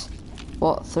is,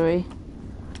 what, 3?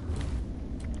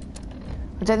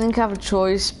 I don't think I have a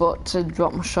choice but to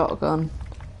drop my shotgun.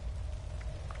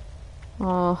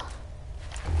 Oh.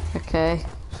 Okay.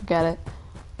 Forget it.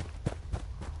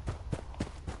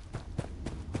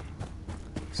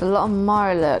 There's a lot of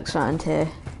Mirelurks around here.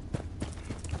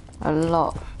 A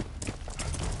lot.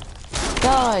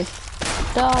 Die!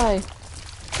 Die!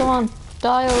 Come on,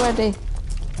 die already.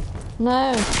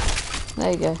 No.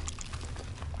 There you go.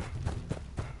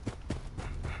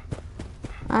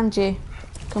 And you.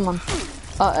 Come on.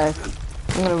 Uh-oh.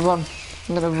 I'm gonna run.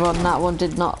 I'm gonna run. That one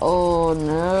did not. Oh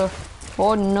no.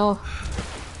 Oh no.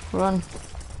 Run.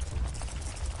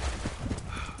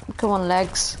 Come on,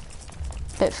 legs.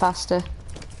 Bit faster.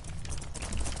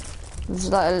 There's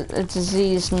like a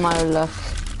diseased Mirelurk.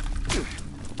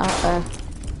 Uh-oh.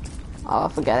 Oh,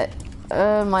 forget it.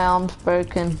 My arm's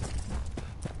broken.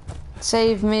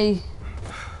 Save me.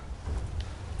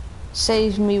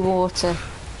 Save me, water.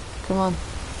 Come on.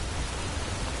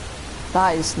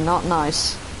 That is not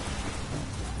nice.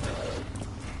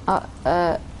 What?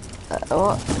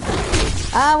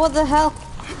 Ah, what the hell?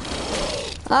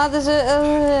 Ah, there's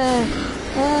a...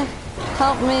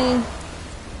 help me.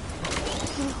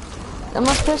 Am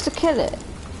I supposed to kill it?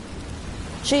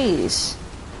 Jeez.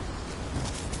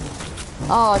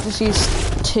 Oh, I just used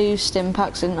 2 stim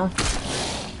packs, didn't I?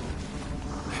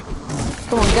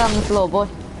 Come on, get on the floor, boy.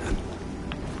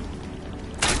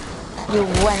 You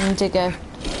Wendigo.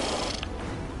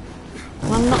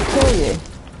 Can I not kill you?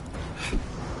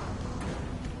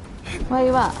 Where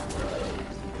you at?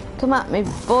 Come at me,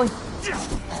 boy.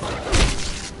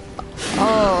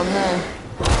 Oh no.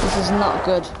 This is not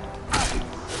good.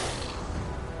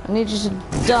 I need you to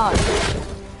die.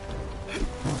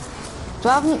 Do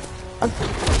I haven't...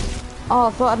 Oh, I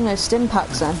thought I had no stim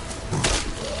packs then.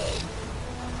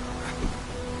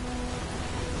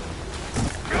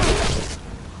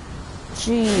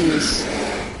 Jeez.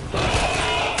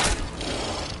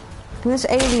 Can this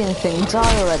alien thing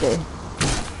die already?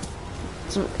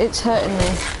 It's hurting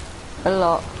me a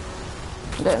lot.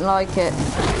 I don't like it.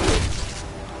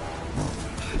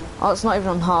 Oh, it's not even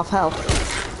on half health.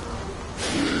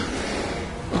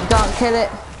 If you can't kill it,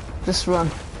 just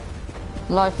run.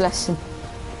 Life lesson.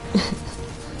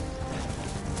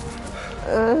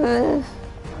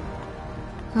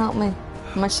 Help me.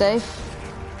 Am I safe?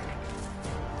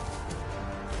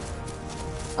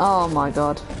 Oh my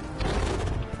god.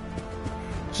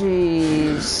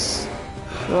 Jeez.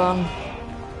 Run.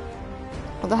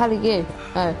 What the hell are you?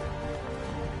 Oh.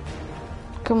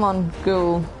 Come on,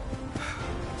 ghoul.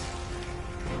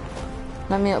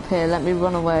 Let me up here. Let me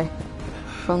run away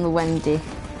from the Wendy.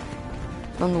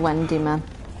 From the Wendy man.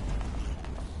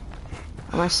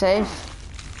 Am I safe?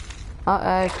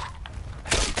 Uh-oh.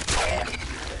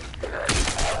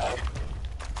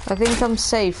 I think I'm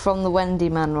safe from the Wendy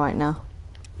man right now.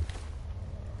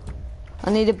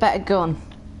 I need a better gun.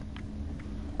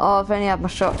 Oh, I've only had my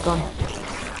shotgun.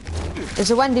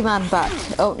 Is a Wendy man back?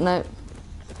 Oh, no.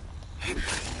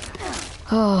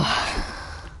 Oh.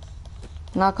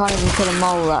 Now I can't even kill a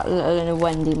mole rat, let alone a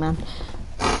Wendy man.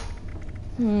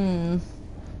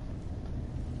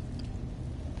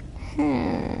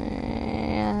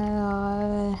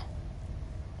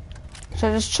 Should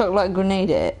I just chuck like a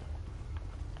grenade at it?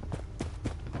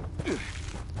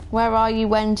 Where are you,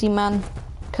 Wendy man?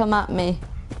 Come at me.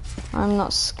 I'm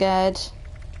not scared.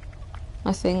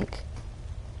 I think.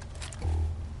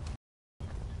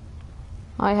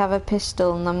 I have a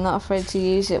pistol and I'm not afraid to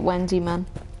use it, Wendy man.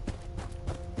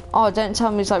 Oh, don't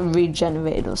tell me it's like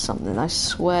regenerated or something, I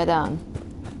swear down.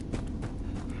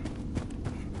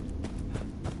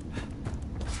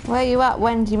 Where you at,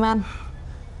 Wendy man?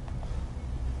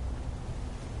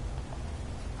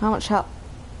 How much help?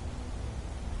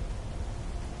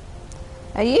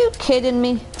 Are you kidding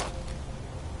me?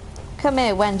 Come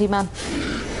here, Wendy man.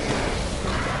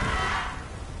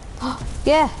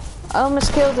 Yeah, I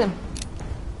almost killed him.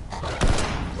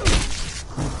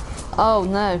 Oh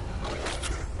no.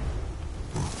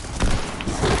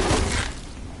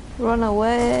 Run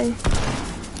away.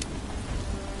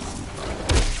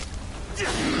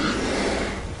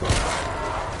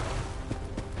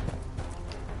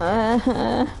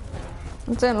 I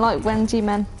don't like Wendy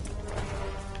men.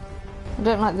 I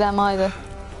don't like them either.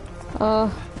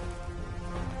 Oh.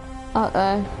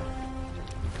 Uh-oh.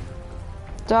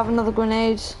 Do I have another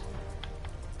grenade?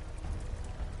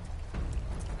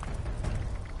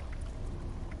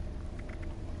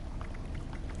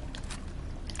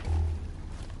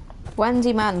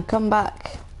 Wendy man, come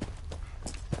back.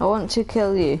 I want to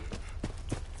kill you.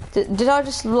 Did I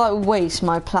just like waste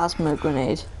my plasma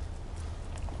grenade?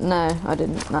 No, I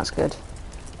didn't. That's good.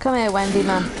 Come here, Wendy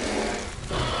man.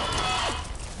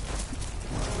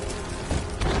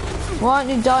 Why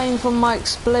aren't you dying from my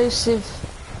explosive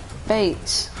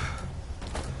bait?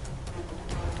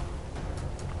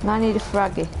 Now I need a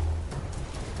fraggy.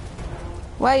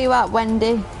 Where you at,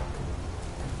 Wendy?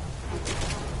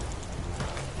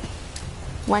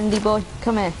 Wendy boy,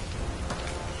 come here.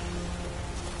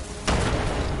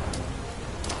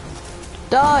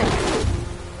 Die!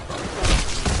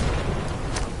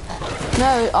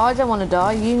 No, I don't want to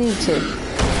die. You need to.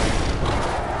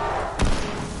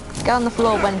 Get on the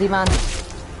floor, Wendy man.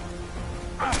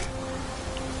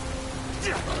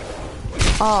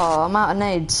 Oh, I'm out of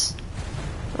nades.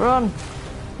 Run!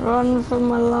 Run for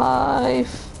my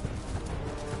life!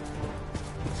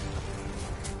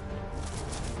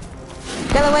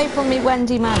 Get away from me,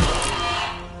 Wendy man!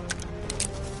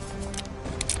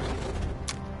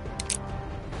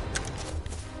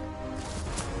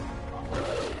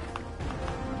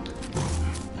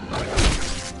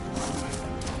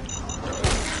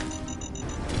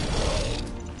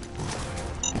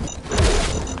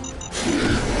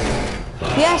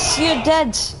 Yes, you're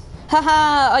dead!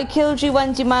 Haha, I killed you,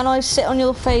 Wendy man. I sit on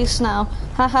your face now.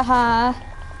 Ha ha ha.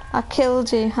 I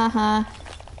killed you. Ha ha.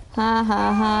 Ha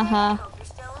ha ha ha.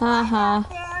 Ha ha.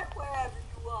 Wherever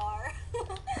you are.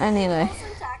 Anyway.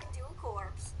 Also talking to a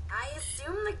corpse. I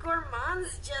assume the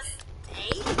gourmands just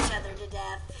ate each other to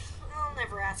death. I'll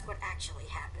never ask what actually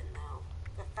happened, though.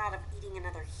 The thought of eating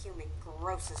another human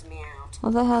grosses me out.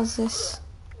 What the hell's this?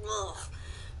 Ugh.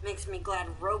 Makes me glad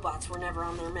robots were never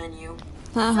on their menu.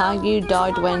 Haha, So, you there's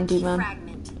died, one more Wendy key man.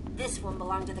 fragment. This one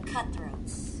belonged to the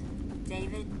Cutthroats.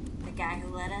 David, the guy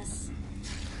who led us.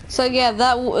 So yeah,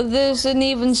 there's an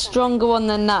even stronger one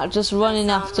than that, just running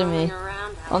after me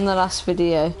on the last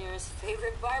video. Near his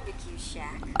favorite barbecue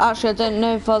shack. Actually, I don't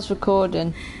know if I was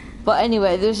recording, but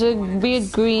anyway, there's a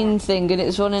weird green thing and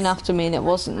it's running after me and it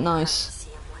wasn't nice. See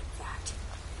him like that.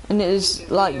 And it was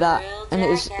like that, and it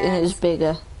was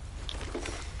bigger.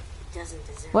 Doesn't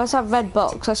deserve Where's that red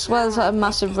box? I swear there's like a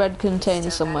massive red container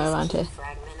somewhere around here.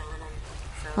 fragment on him.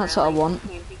 So That's what I want.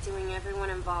 you'd be doing everyone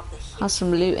involved a huge Has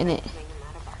some loot in it. favor getting him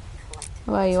out of our collective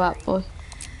Where are you at, boy?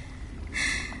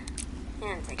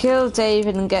 And take Kill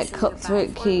David and get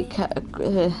cutthroat key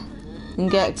and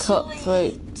get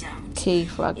cutthroat don't. key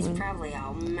He's fragment. probably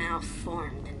all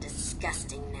malformed and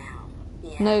disgusting now.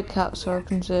 Yeah. No caps, so I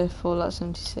can do Fallout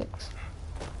 76.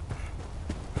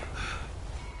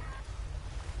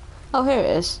 Oh, here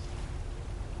it is.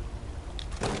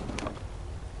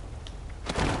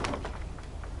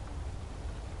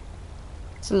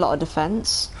 It's a lot of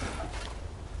defense.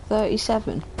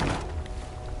 37.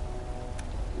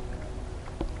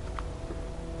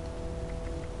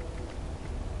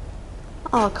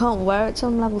 Oh, I can't wear it till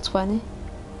I'm level 20.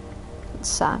 It's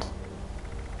sad.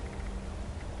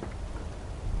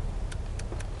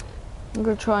 I'm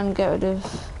gonna try and get rid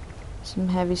of some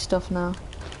heavy stuff now.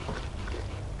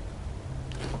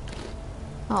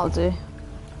 That'll do.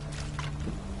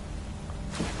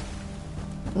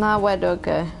 Now where do I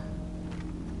go?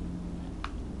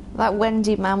 That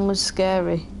Wendy man was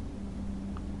scary.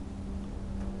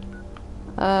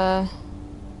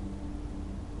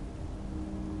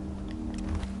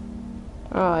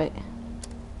 Right.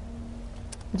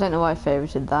 I don't know why I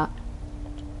favorited that.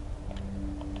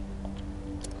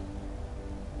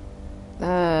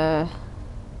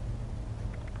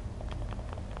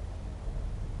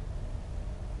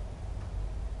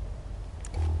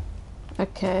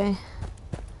 Okay.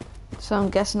 So I'm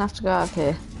guessing I have to go out of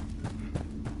here.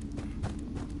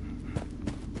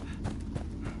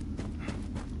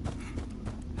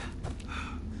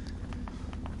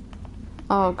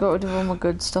 Oh, I got rid of all my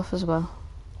good stuff as well.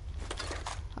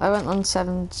 I went on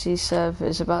 70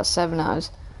 servers, about 7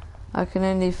 hours. I can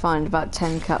only find about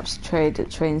 10 caps to trade at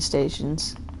train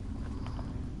stations.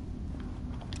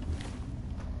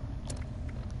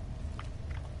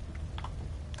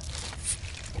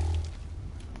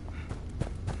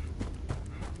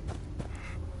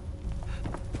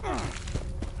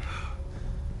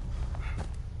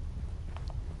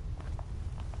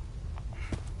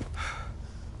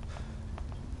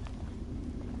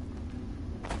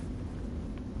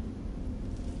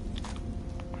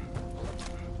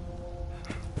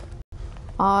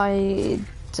 I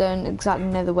don't exactly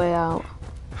know the way out.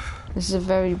 This is a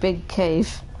very big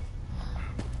cave.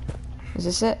 Is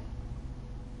this it?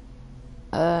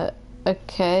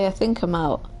 Okay, I think I'm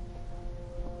out.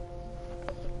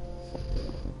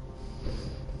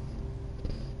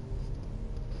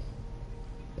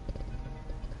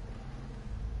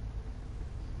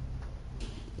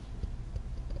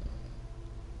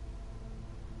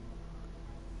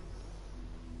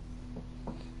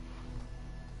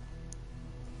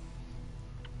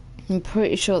 I'm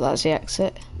pretty sure that's the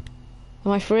exit.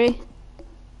 Am I free?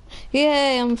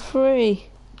 Yay, I'm free!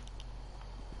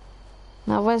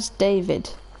 Now where's David?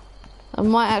 I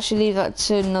might actually leave that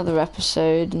to another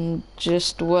episode and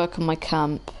just work on my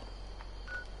camp.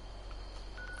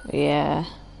 Yeah.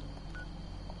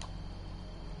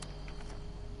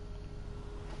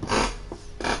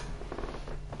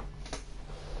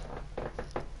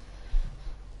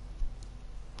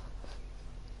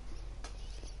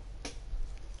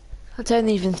 I don't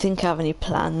even think I have any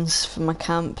plans for my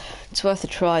camp. It's worth a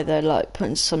try though, like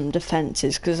putting some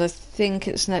defences, because I think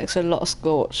it's next to a lot of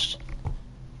scorched.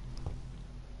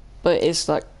 But it's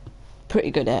like pretty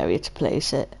good area to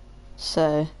place it.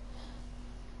 So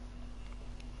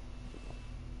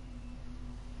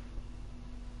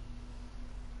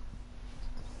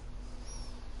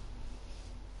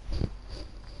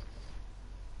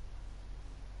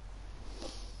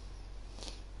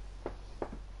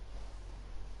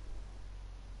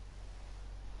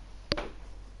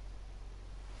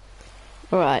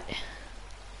right.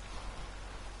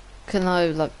 Can I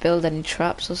like build any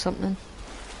traps or something?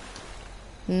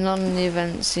 None of the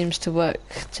events seems to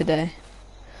work today.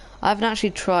 I haven't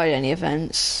actually tried any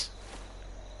events.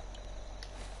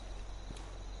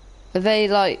 Are they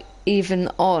like even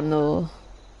on, or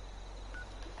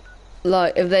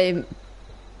like have they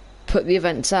put the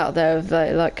events out there, have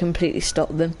they like completely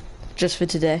stopped them just for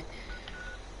today?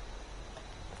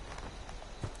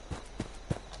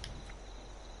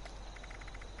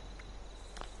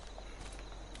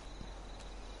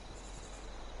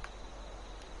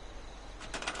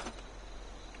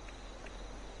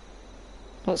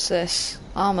 What's this?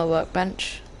 Armor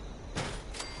workbench.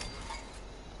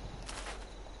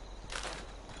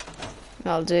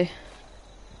 That'll do.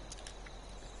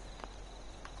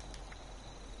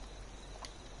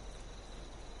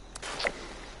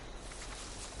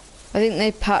 I think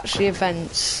they patched the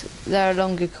events. They're a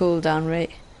longer cooldown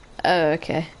rate. Oh,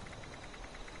 okay.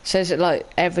 So is it like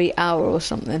every hour or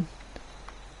something?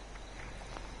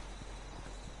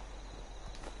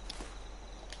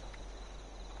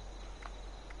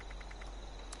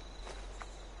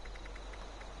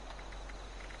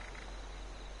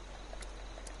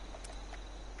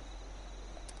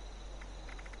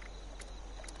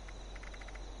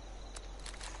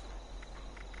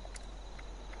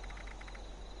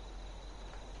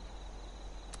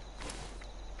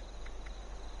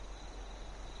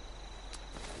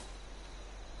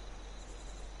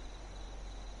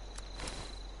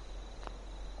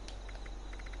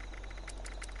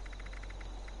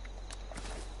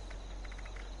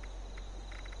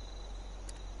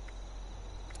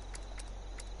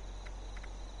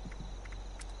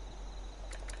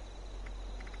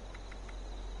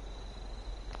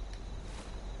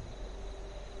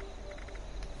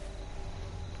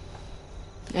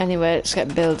 Anyway, let's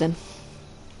get building.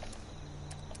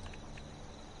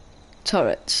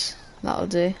 Turrets, that'll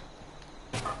do.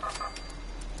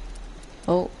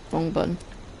 Oh, wrong button.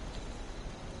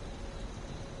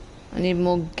 I need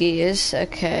more gears,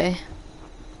 okay.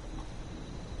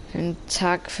 And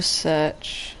tag for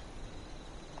search.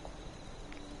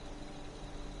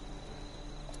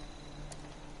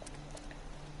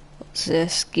 What's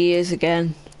this? Gears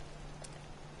again.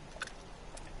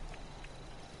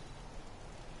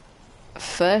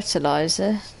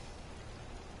 Fertilizer.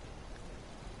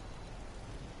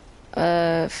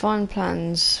 Find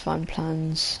plans, find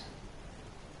plans.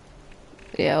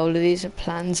 Yeah, all of these are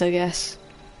plans, I guess.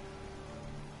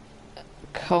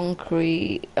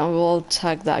 Concrete, I will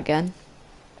tag that again.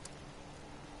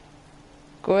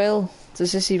 Grill,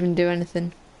 does this even do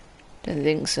anything? Don't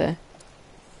think so.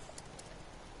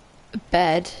 A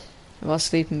bed, or a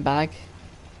sleeping bag.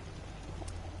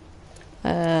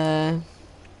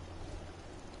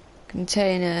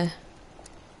 Container.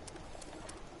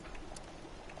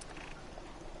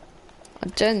 I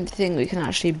don't think we can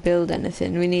actually build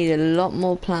anything. We need a lot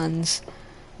more plans.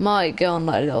 Might go on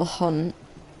like a little hunt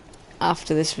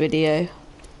after this video,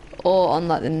 or on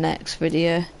like the next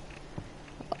video,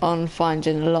 on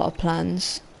finding a lot of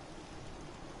plans.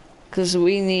 Because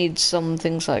we need some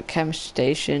things like chemistry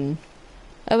station.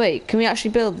 Oh wait, can we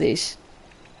actually build these?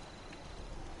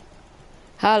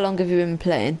 How long have you been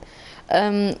playing?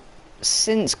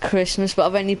 Since Christmas, but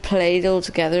I've only played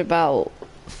altogether about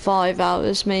 5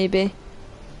 hours maybe.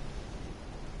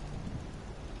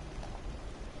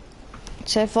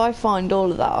 So if I find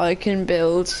all of that, I can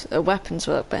build a weapons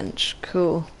workbench.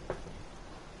 Cool.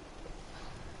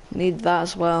 Need that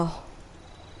as well.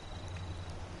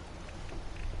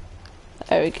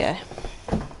 There we go.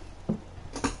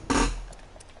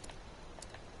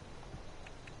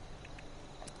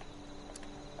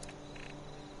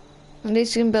 At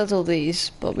least you can build all these,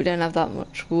 but we don't have that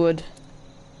much wood.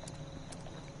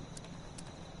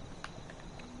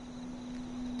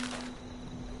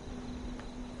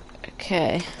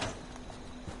 Okay.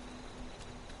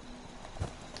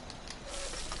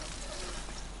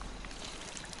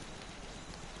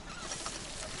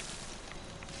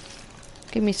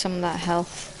 Give me some of that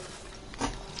health.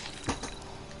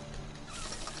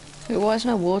 Wait, why is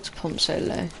my water pump so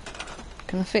low?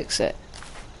 Can I fix it?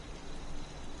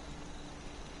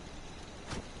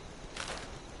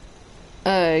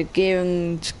 Oh,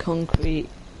 gearing to concrete,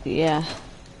 yeah.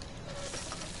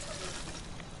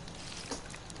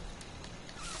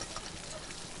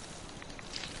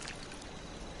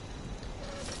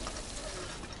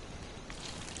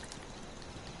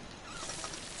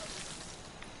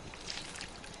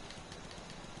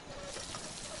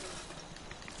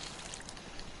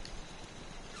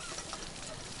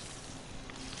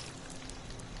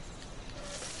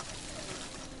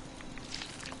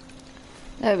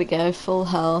 There we go, full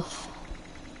health.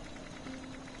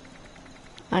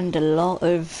 And a lot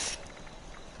of...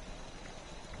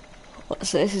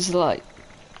 What's this? This is like...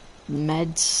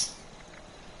 meds.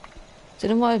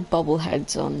 Don't know why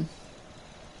bobbleheads on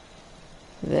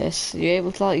this. Are you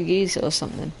able to like use it or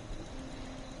something?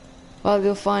 Well,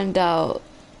 you'll find out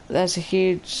there's a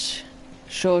huge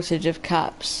shortage of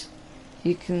caps.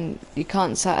 You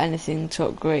can't set anything to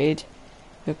upgrade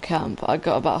your camp. I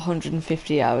got about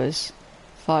 150 hours.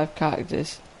 5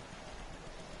 characters.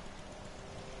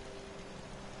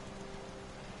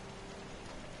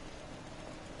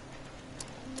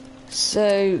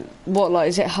 So, what, like,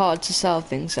 is it hard to sell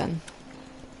things then?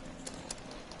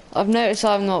 I've noticed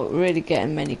I'm not really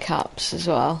getting many caps as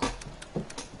well.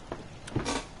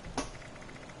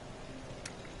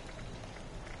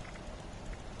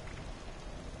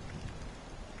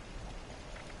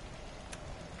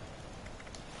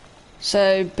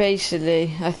 So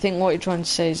basically, I think what you're trying to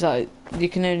say is like you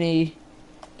can only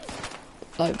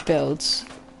like build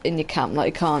in your camp,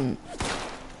 like you can't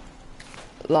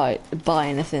like buy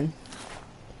anything.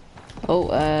 Oh,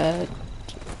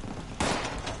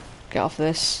 get off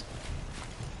this.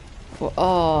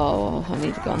 Oh, I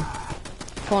need a gun.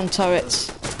 Come on, turrets,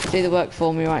 do the work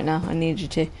for me right now. I need you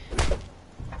to.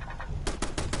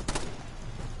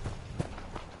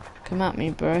 Come at me,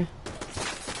 bro.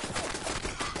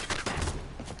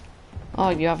 Oh,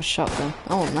 you have a shotgun.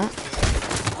 I want that.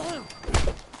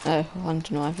 Oh,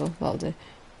 hunting rifle. That'll do.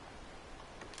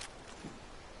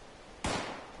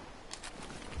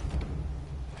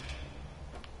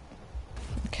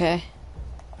 Okay.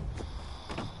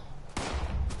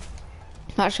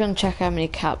 I'm actually gonna check how many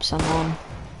caps I'm on.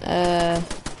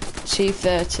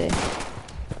 230.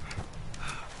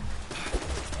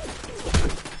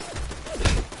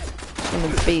 I'm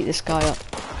gonna beat this guy up.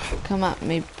 Come at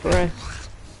me, bro.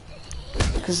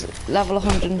 Because level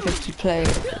 150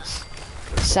 players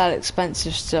sell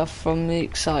expensive stuff from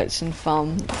nuke sites and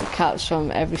farm the caps from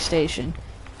every station.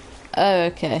 Oh,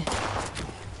 okay.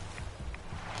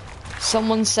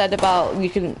 Someone said about you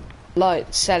can like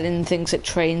selling things at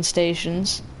train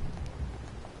stations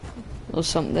or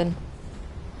something.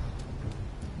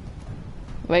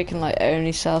 Where you can like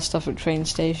only sell stuff at train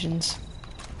stations.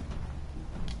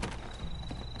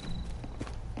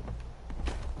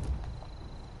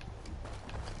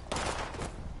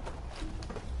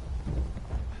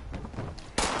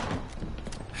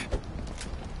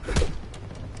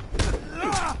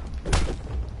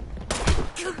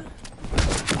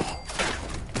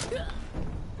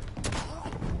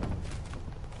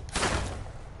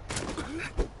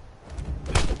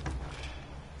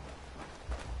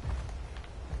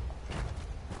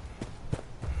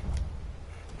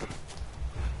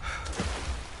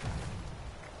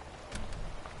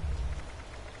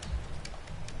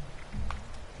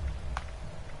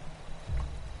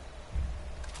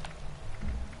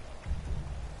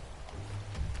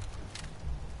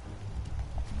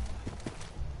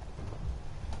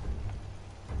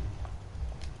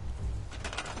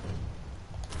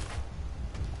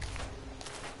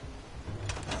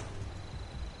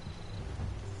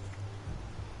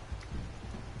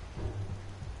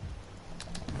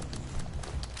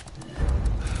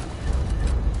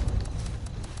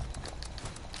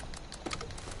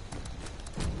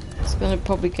 Gonna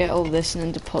probably get all this and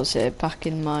then deposit it back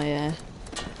in my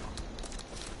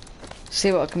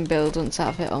see what I can build once I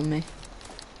have it on me.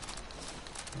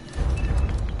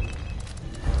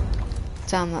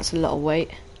 Damn, that's a lot of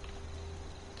weight.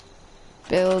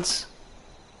 Builds.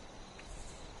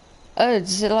 Oh,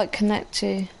 does it like connect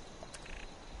to?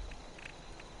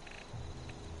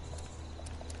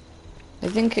 I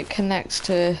think it connects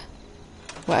to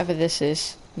whatever this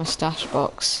is. my stash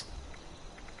box.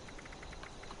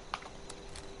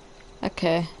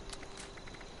 Okay.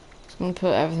 So I'm gonna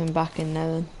put everything back in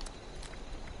there then.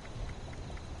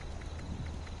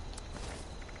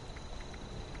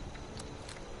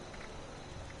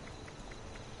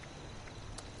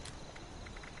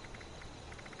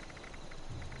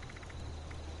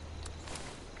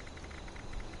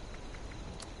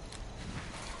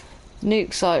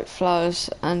 Nuke site flowers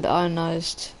and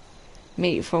ionized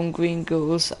meat from green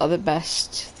ghouls are the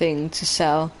best thing to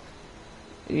sell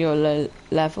your low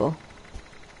level.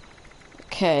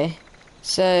 Okay,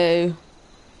 so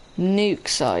nuke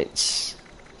sites.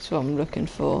 That's what I'm looking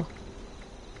for.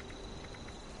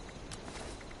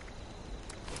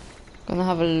 Gonna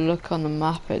have a look on the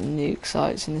map at nuke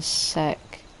sites in a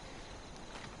sec.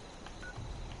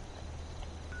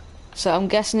 So I'm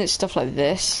guessing it's stuff like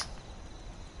this.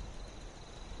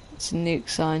 It's a nuke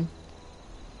sign.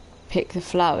 Pick the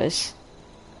flowers.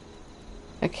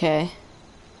 Okay.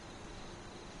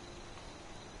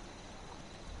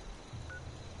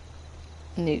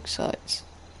 Nuke sites.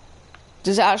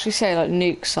 Does it actually say like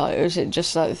nuke site, or is it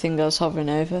just like the thing I was hovering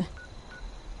over?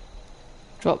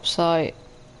 Drop site.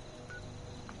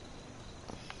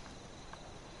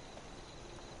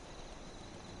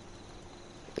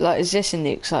 Like, is this a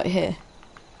nuke site here?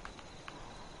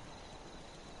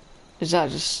 Is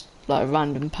that just like a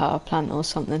random power plant or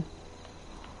something?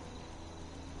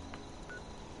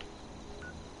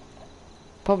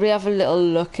 Probably have a little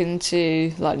look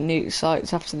into like nuke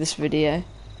sites after this video.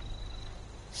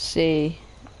 See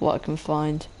what I can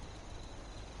find.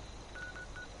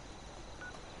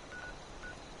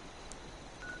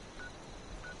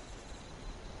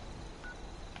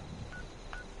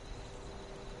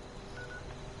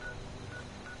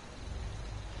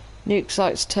 Nuke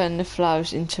sites turn the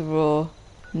flowers into raw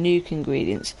nuke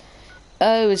ingredients.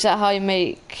 Oh, is that how you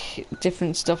make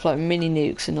different stuff like mini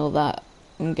nukes and all that?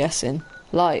 I'm guessing.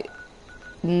 Like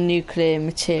nuclear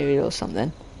material or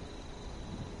something.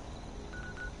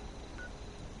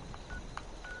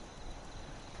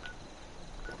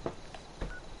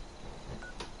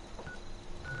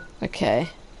 Okay.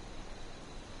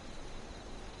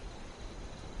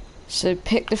 So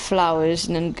pick the flowers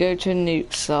and then go to a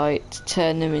nuke site,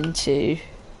 turn them into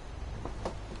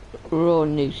raw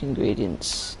nuke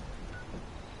ingredients.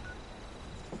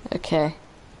 Okay.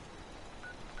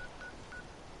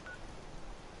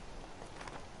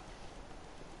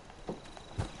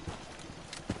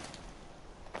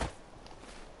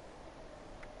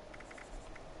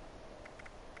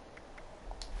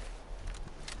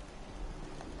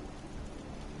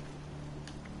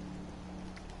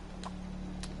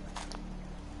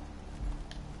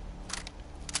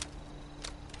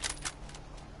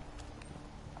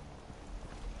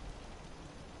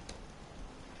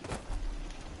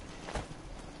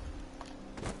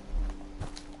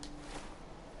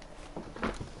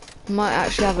 Might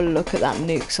actually have a look at that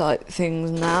nuke site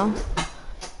things now.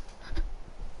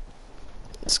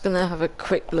 Just gonna have a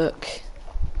quick look,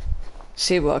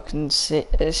 see what I can see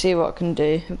what I can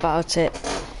do about it.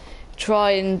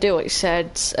 Try and do what it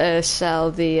said.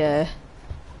 Sell the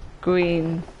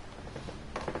green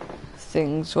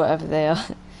things, whatever they are.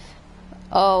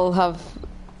 I'll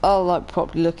like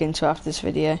properly look into after this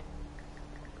video.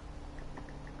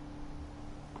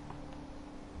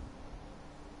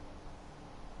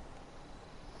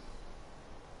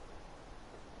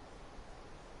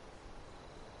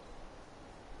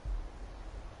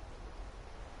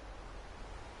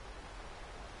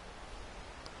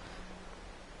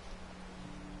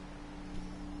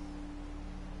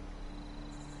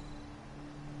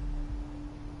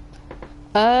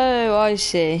 Oh, I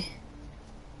see.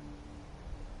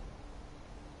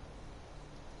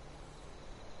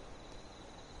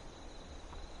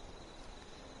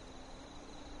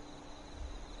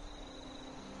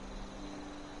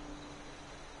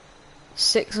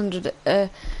 $600.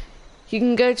 You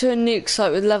can go to a nuke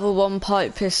site with level 1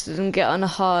 pipe pistol and get on a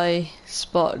high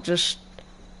spot. Just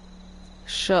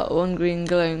shot one green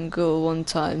glowing ghoul one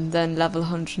time, then level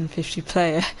 150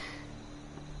 player.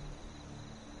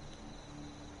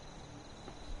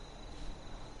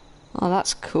 Oh,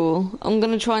 that's cool. I'm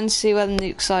gonna try and see where the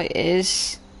nuke site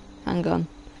is. Hang on.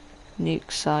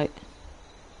 Nuke site.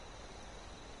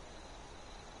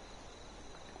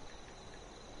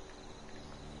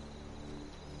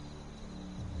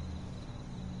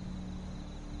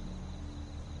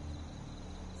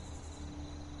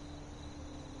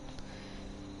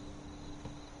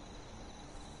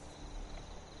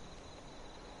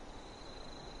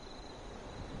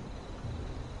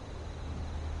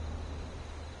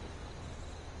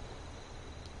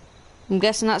 I'm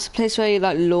guessing that's a place where you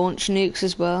like launch nukes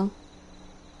as well.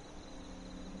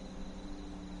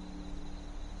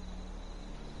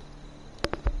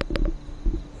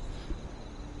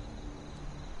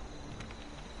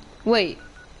 Wait,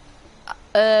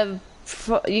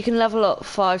 you can level up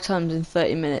 5 times in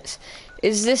 30 minutes.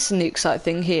 Is this nuke site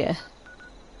thing here?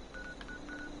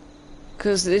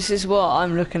 Because this is what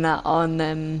I'm looking at on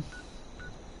the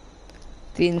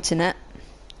internet.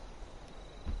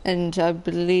 And I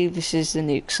believe this is the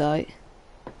nuke site.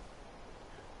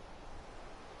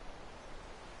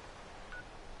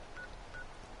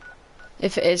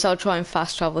 If it is, I'll try and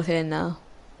fast travel here now.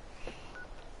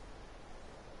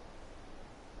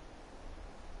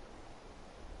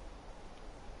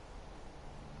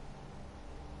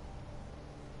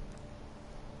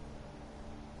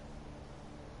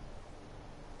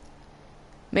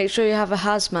 Make sure you have a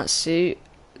hazmat suit.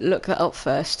 Look that up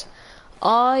first.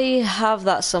 I have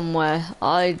that somewhere.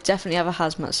 I definitely have a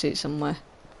hazmat suit somewhere.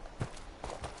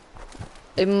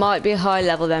 It might be a higher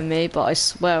level than me, but I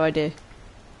swear I do.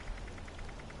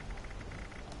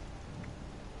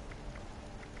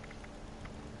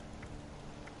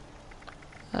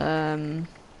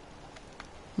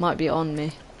 Might be on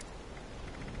me.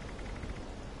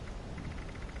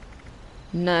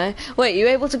 No. Wait, you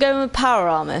able to go in with power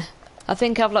armor? I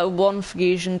think I have like 1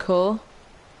 fusion core.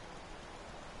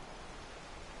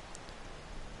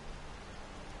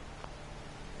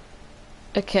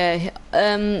 Okay,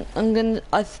 I'm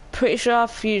pretty sure I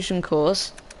have fusion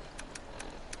cores.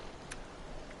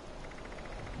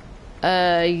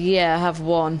 Yeah, I have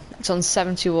 1. It's on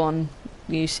 71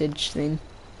 usage thing.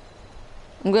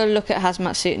 I'm gonna look at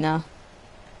hazmat suit now.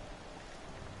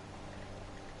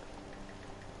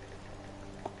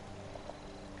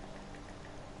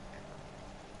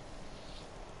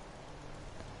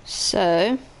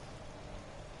 So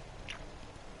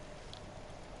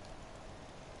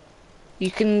you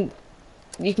can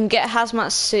get a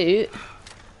hazmat suit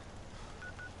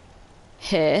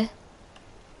here,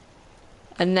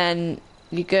 and then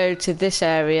you go to this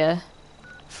area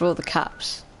for all the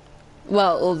caps.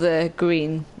 Well, all the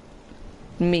green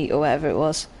meat or whatever it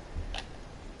was.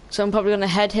 So I'm probably gonna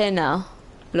head here now,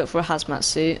 look for a hazmat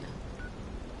suit.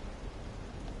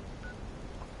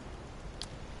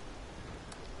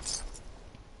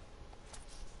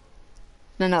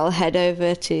 Then I'll head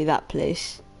over to that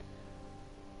place.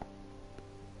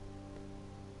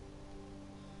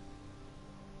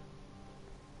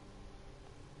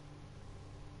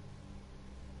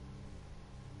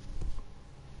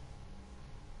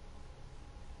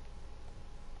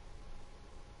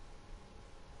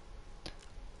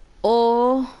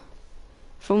 Or,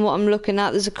 from what I'm looking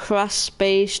at, there's a crashed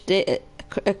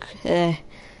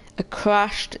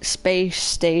space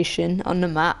station on the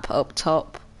map up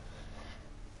top.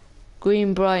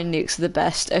 Green brine nukes are the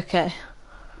best. Okay.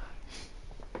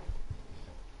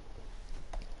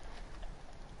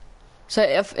 So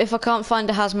if I can't find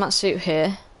a hazmat suit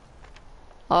here,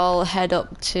 I'll head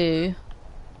up to,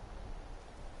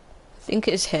 I think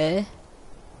it's here.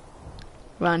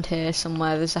 Around here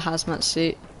somewhere there's a hazmat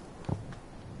suit.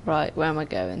 Right, where am I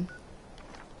going?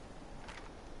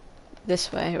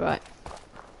 This way, right.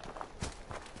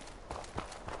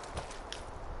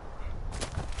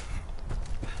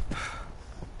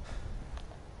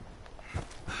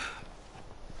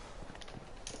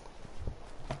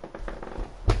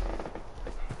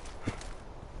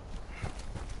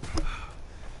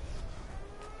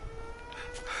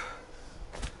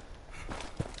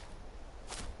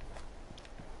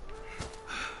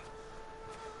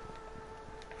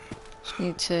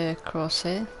 Need to cross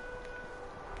here.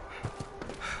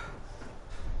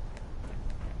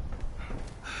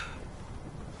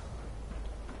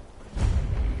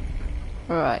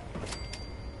 Right.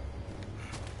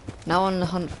 Now on the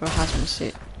hunt for a hazmat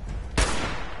suit.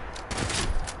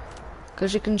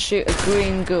 Because you can shoot a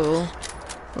green ghoul,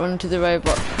 run to the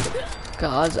robot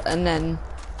guards, and then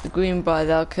the green bar,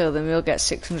 they'll kill them. You'll get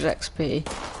 600 XP.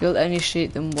 You'll only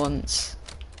shoot them once.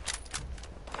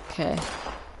 Okay.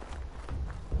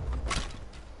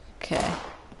 Okay.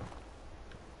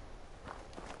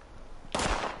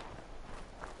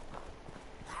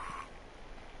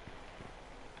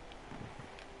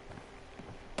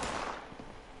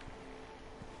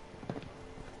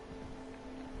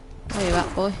 Where you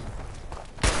at, boy?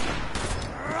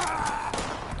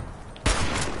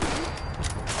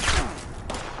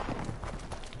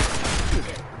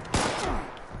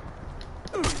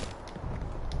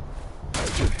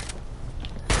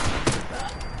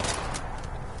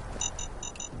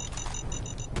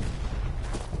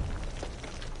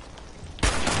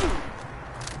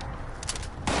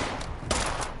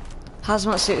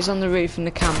 hazmat suit is on the roof in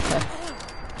the camper.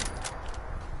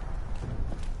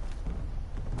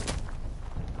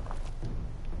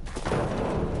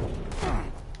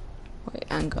 Wait,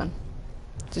 hang on.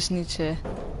 Just need to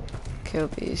kill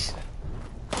these.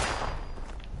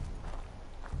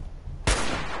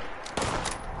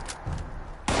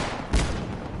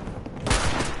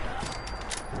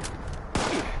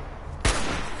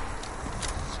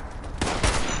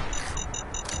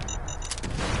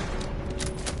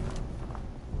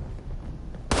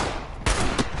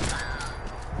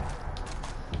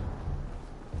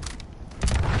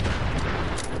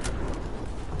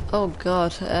 Oh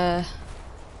god,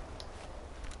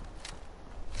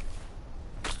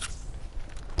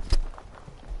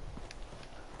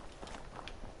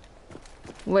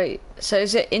 wait, so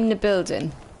is it in the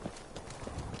building?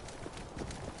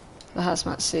 The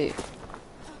hazmat suit.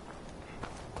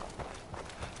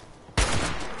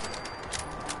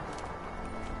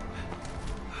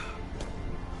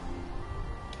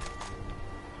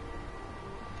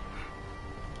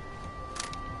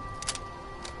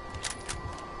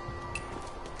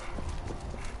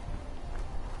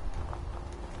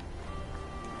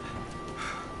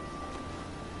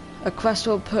 A quest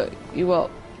will put you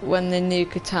up when they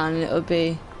nuke a town and it'll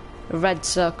be a red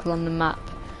circle on the map.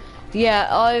 Yeah,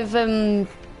 I've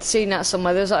seen that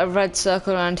somewhere. There's like a red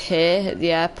circle around here at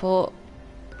the airport.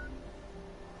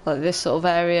 Like this sort of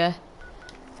area.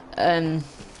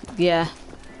 Yeah.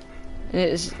 And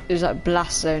it was like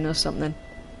blast zone or something.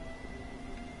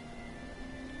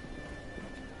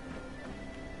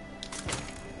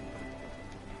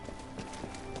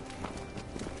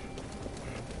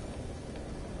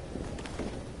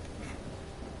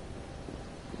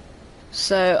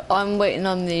 So I'm waiting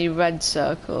on the red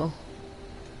circle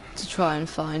to try and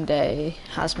find a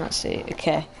hazmat suit.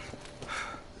 Okay.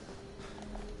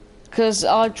 Because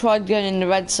I tried going in the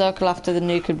red circle after the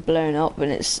nuke had blown up,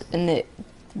 and it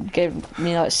gave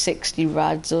me like 60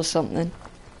 rads or something.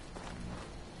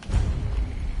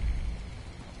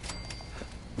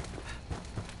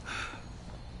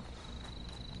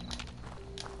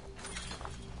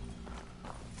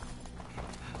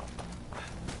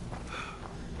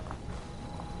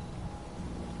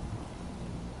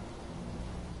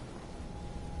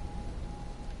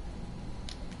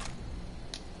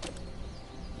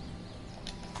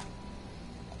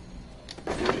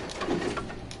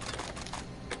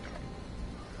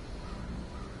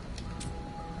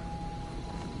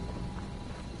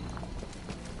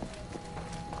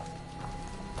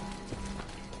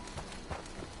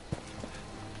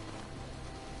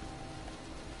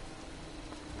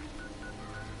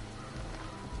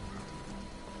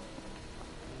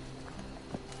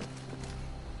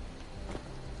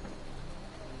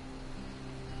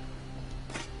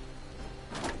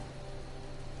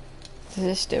 Does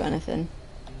this do anything?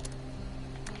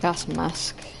 Gas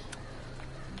mask.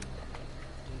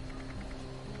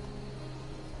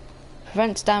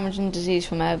 Prevents damage and disease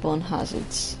from airborne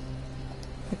hazards.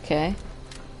 Okay.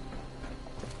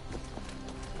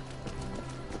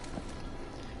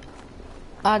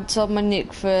 I'd sold my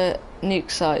nuke for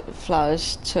nuke site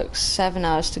flowers. Took 7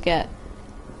 hours to get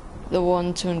the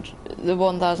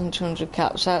 1,200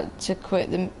 caps. I had to quit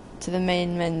to the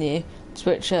main menu.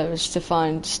 Switch over to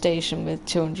find a station with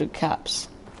 200 caps.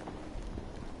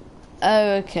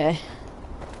 Oh, okay.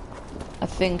 I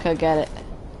think I get it.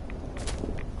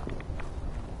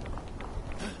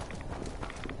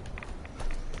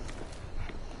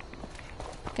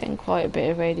 Getting quite a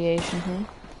bit of radiation here.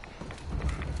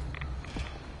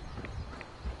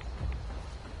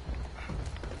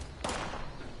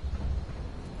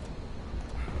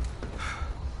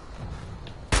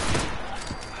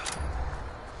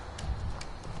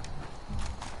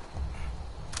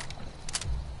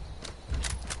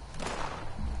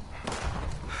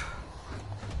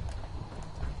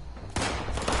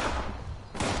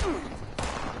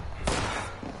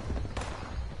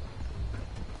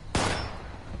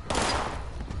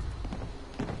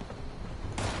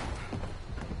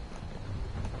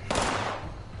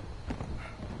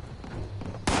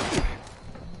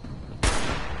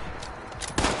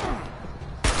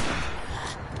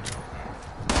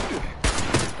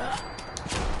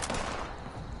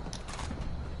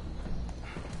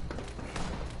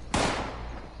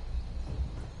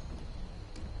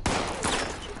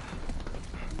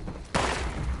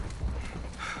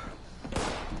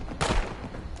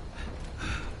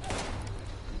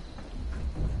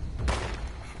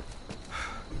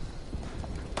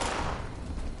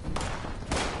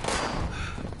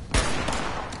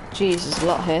 Jeez, there's a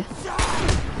lot here.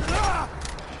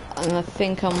 And I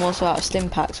think I'm also out of stim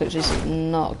packs, which is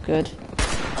not good.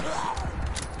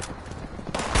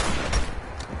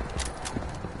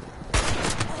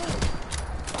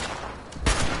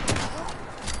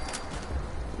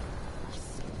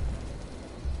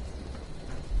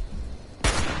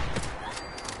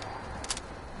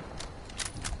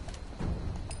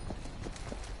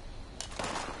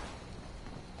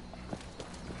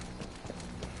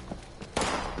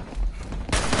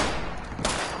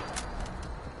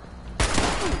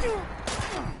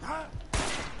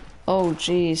 Oh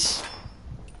jeez.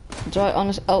 Do I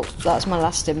honestly? Oh, that's my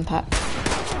last impact.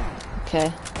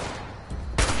 Okay.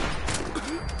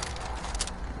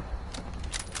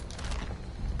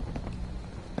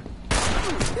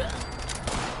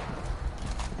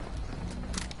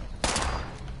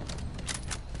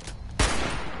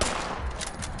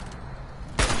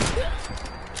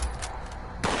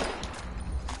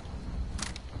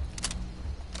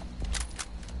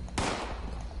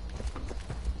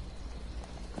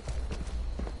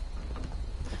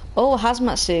 Oh,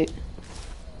 hazmat suit.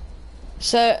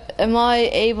 So, am I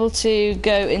able to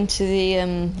go into the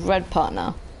red part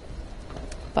now?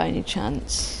 By any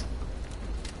chance?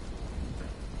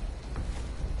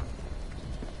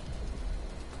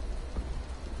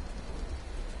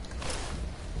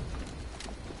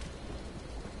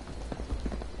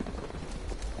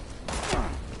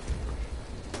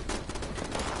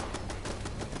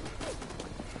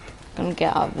 I'm gonna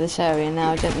get out of this area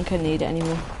now. I don't think I need it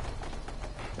anymore.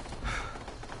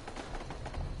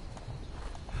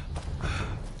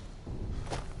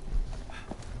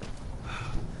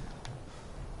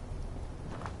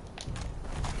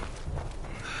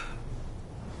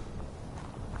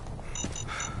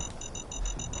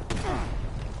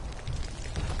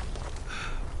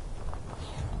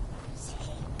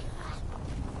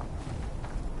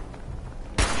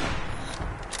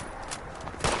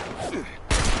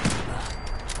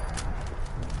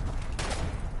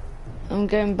 I'm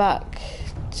going back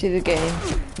to the game.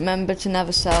 Remember to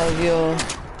never sell your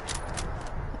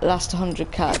last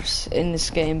 100 caps in this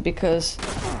game because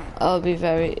it'll be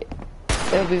very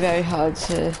hard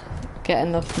to get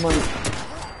enough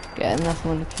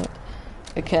money.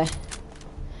 Okay.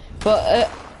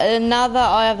 But now that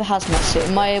I have the hazmat suit,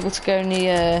 am I able to go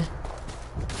near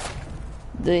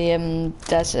the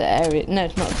desert area? No,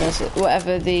 it's not desert.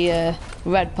 Whatever the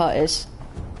red part is.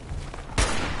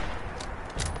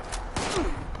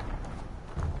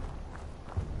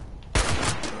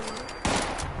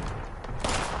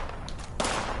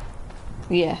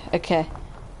 Yeah, okay.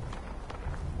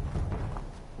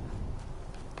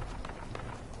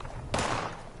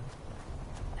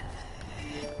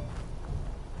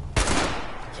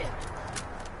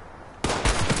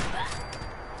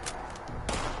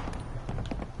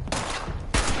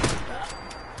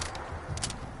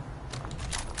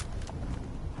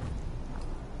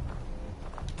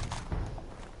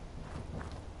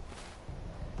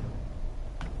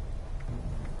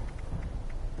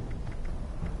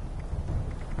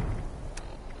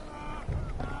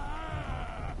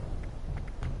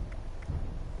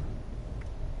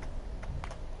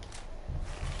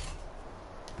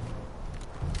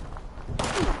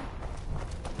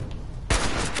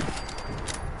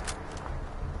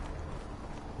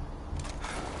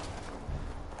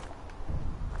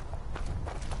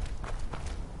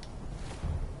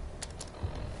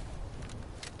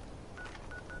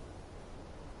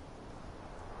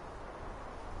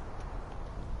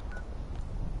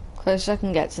 Closest I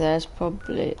can get to there is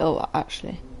probably, oh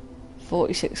actually,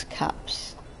 46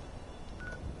 caps.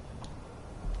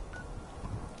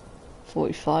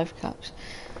 45 caps.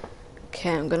 Okay,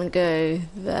 I'm gonna go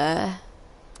there.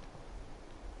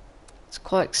 It's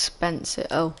quite expensive.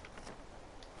 Oh.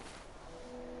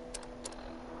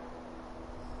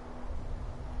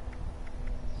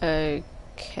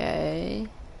 Okay.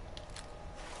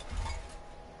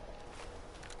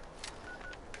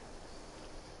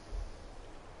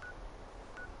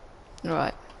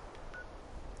 Right.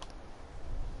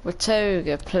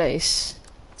 Watoga place.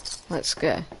 Let's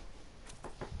go.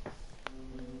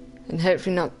 And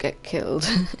hopefully not get killed.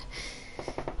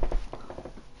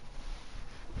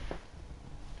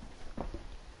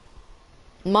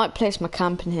 Might place my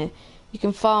camp in here. You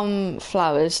can farm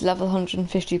flowers, level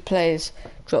 150 players,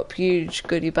 drop huge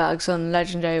goodie bags on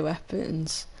legendary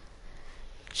weapons.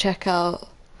 Check out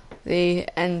the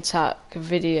NTAC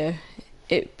video.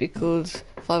 It'd be called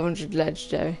 500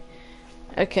 legendary.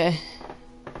 Okay.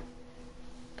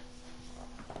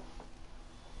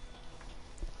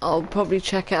 I'll probably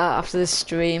check it out after this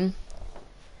stream.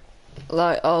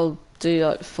 Like, I'll do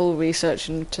like full research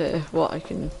into what I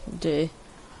can do.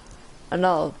 And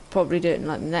I'll probably do it in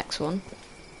like the next one.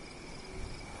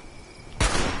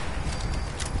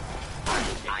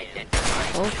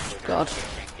 Oh god.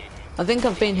 I think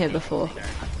I've been here before.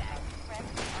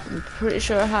 I'm pretty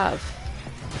sure I have.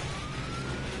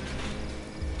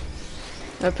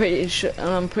 I'm pretty sure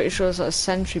there's like a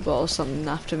sentry bot or something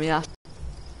after me.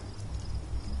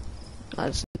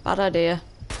 That's a bad idea.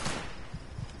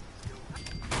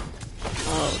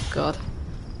 Oh god.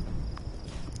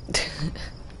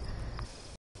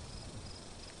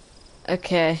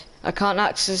 Okay, I can't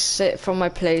access it from my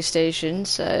PlayStation,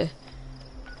 so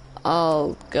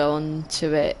I'll go on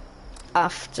to it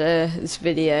after this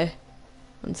video,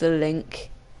 onto the link.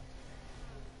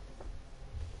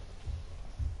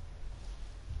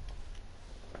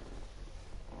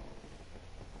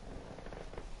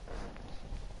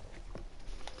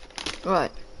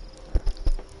 Right.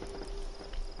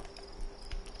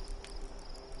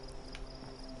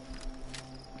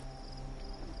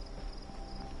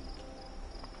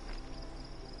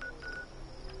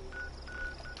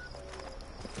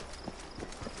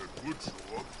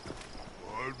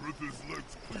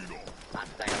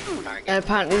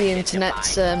 Apparently the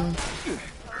internet's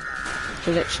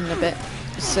glitching a bit,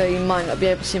 so you might not be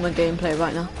able to see my gameplay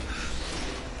right now.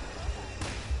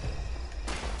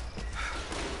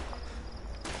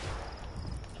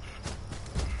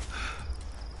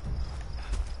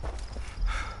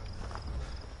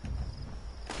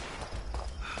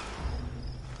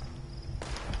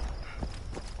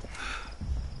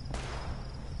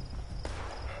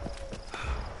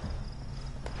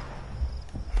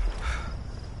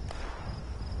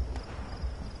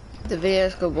 The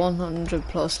video's got 100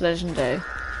 plus legendary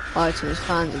items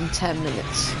found in 10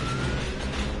 minutes.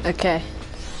 Okay.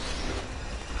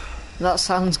 That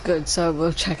sounds good, so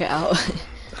we'll check it out.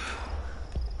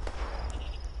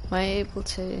 Am I able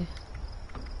to...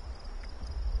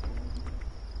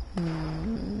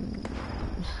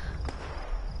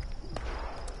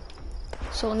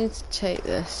 So I need to take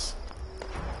this.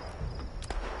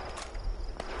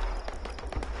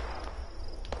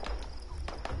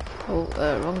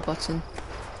 Oh, wrong button.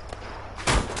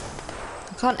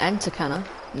 I can't enter, can I?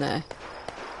 No.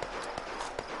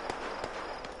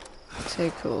 So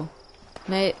cool.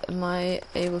 Mate, am I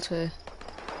able to...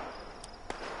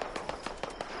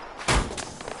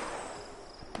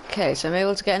 Okay, so I'm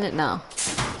able to get in it now.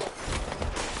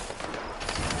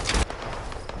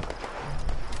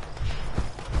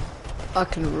 I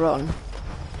can run.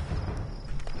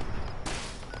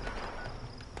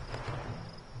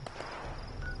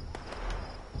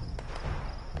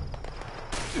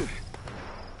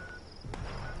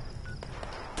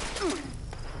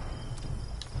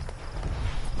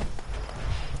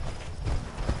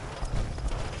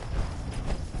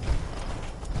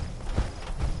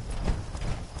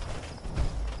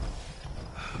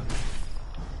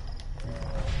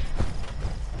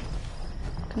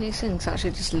 Can these things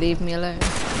actually just leave me alone?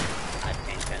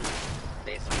 Attention,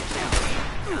 this will now be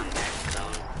combat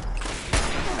zone.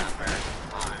 Suffer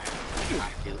harm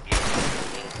up to and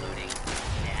including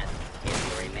death if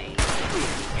you remain in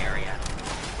the area.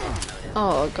 Notice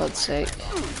Oh, God's sake.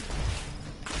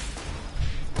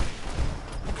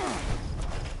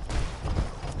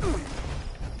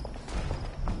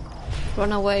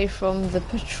 Run away from the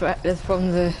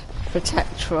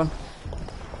Protectron.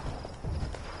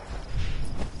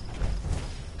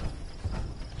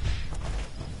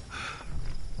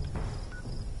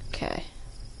 Okay.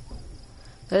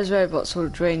 Those robots will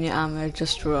drain your ammo,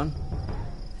 just run.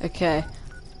 Okay.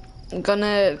 I'm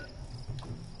gonna...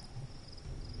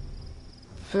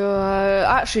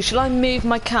 actually, shall I move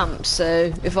my camp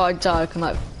so if I die I can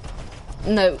like...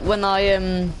 No, when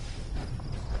I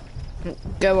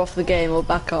go off the game or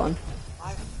back on.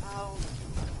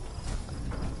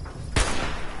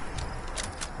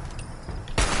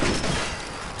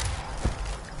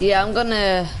 Yeah, I'm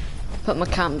gonna put my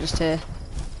camp just here.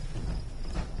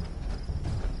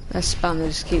 That spawner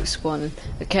just keeps spawning.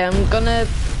 Okay, I'm gonna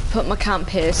put my camp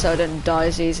here so I don't die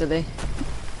as easily.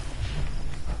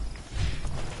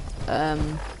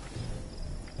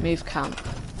 Move camp.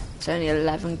 It's only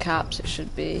 11 caps, it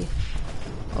should be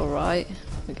alright,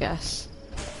 I guess.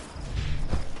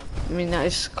 I mean, that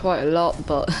is quite a lot,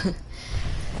 but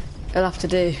it'll have to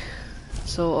do,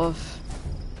 sort of.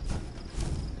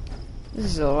 This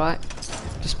is alright.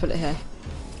 Just put it here.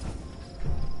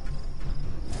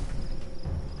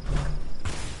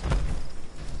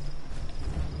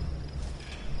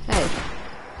 Hey.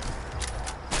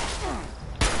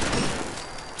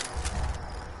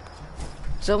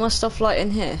 Is all my stuff like in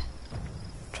here?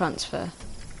 Transfer.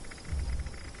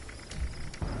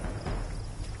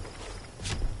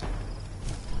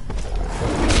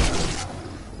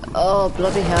 Oh,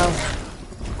 bloody hell.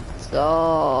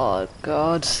 Oh,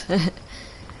 God.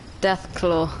 Death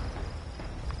Claw.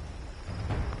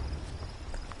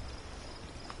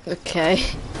 Okay.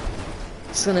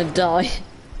 It's gonna die.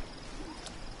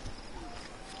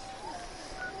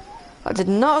 I did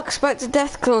not expect a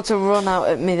Death Claw to run out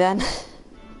at me then.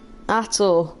 At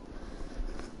all.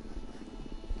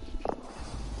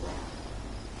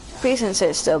 Please don't say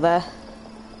it's still there.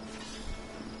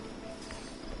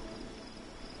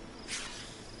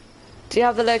 Do you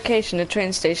have the location, the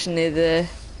train station near the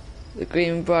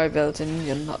Greenbrier building?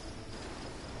 You're not.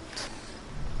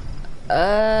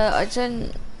 I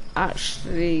don't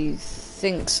actually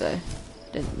think so.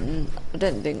 I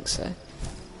don't think so.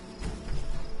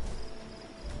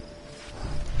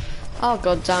 Oh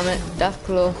god damn it,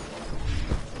 Deathclaw.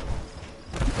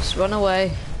 Just run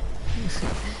away.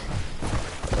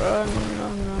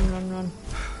 Run.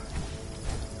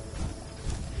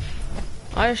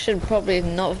 I should probably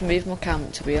not have moved my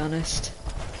camp, to be honest.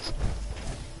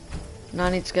 Now I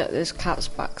need to get those cats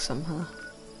back somehow.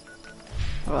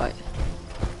 Alright.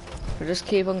 We'll just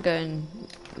keep on going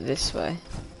this way.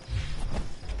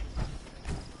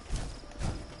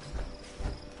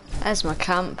 There's my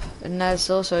camp, and there's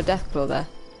also a Deathclaw there.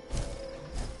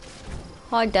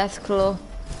 Hi Deathclaw.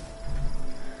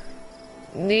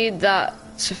 Need that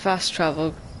to fast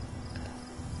travel,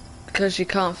 because you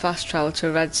can't fast travel to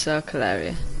a red circle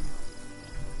area.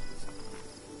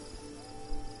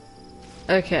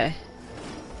 Okay.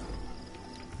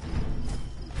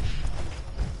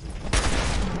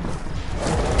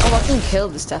 Oh, I can kill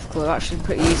this Deathclaw actually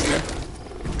pretty easily.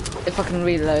 If I can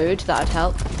reload, that'd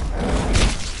help.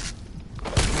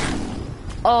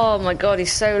 Oh my god,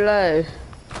 he's so low.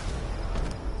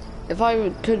 If I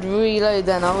could reload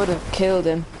then I would have killed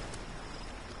him.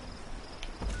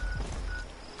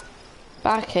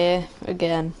 Back here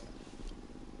again.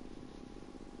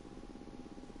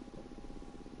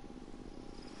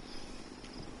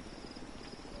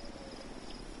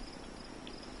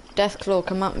 Deathclaw,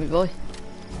 come at me, boy.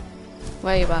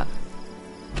 Where you at?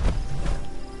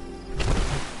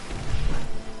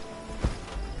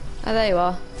 Oh, there you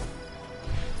are.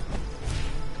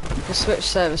 We'll switch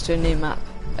servers to a new map.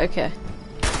 Okay.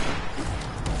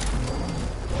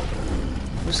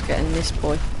 I'm just getting this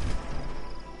boy.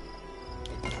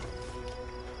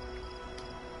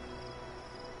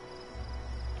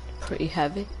 Pretty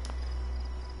heavy.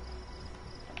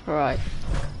 Right.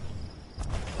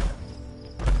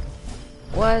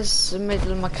 Where's the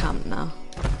middle of my camp now?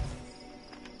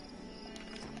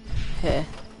 Here.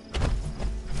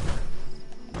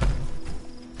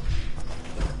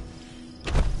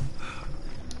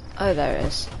 Oh, there it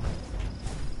is.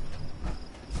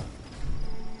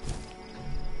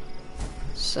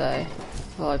 So,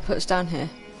 well, it puts down here.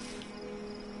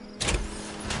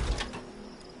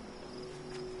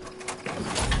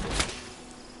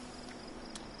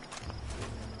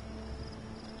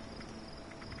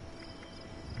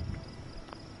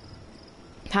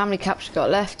 How many caps you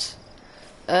got left?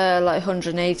 Like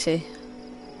 180,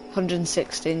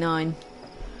 169.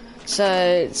 So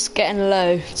it's getting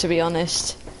low, to be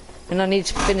honest. And I need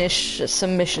to finish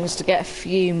some missions to get a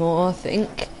few more, I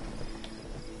think.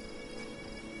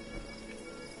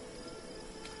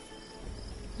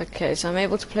 Okay, so I'm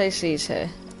able to place these here.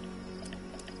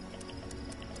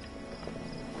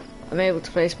 I'm able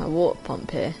to place my water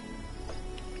pump here.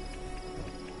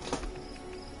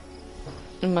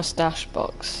 In my stash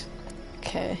box.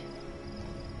 Okay.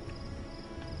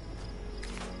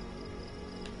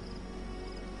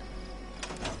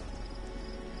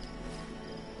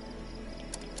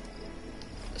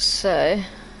 So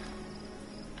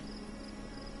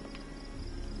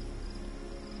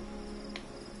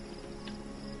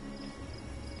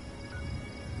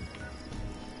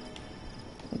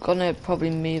I'm gonna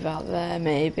probably move out there,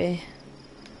 maybe.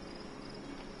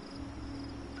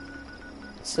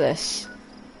 What's this?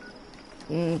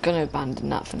 I'm gonna abandon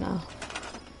that for now.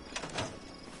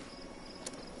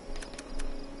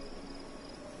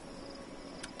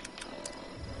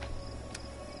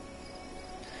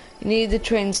 You need the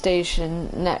train station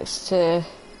next to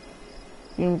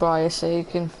Greenbrier so you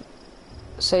can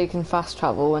fast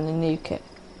travel when you nuke it.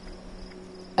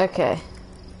 Okay.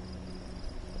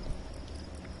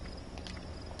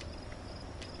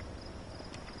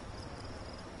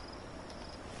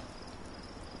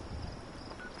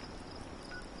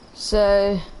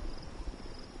 So,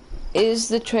 is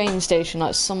the train station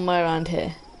like somewhere around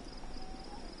here?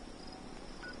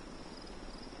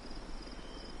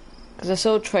 Because I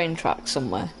saw a train track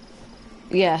somewhere.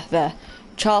 Yeah, there.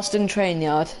 Charleston train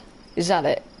yard. Is that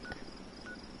it?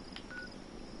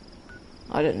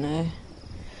 I don't know.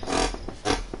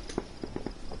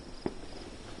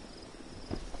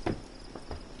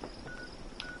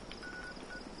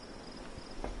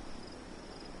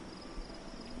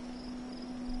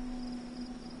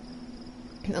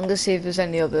 I'm gonna see if there's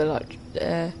any other like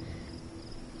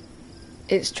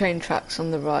it's train tracks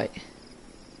on the right.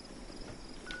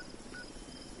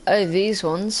 Oh, these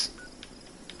ones.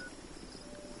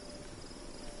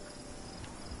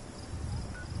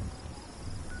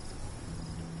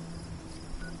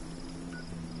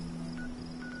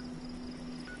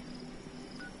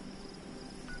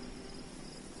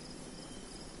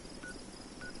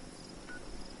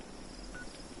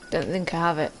 Don't think I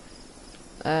have it.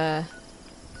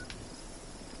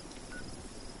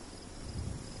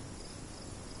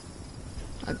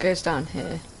 It goes down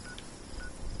here.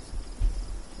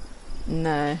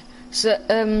 No. So,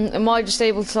 am I just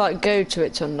able to like go to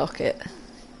it to unlock it?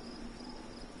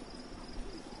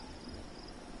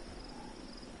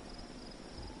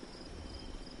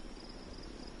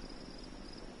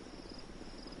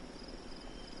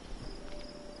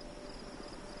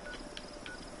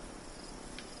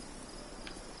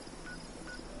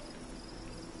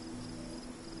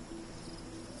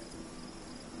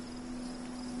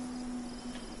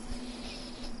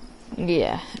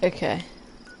 Yeah, okay.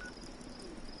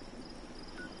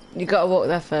 You gotta walk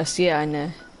there first, yeah, I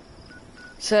know.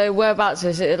 So whereabouts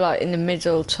is it, like in the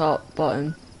middle, top,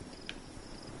 bottom?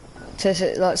 So is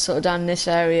it like sort of down this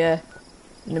area,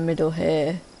 in the middle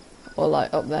here, or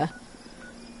like up there?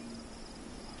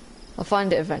 I'll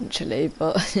find it eventually,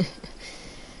 but...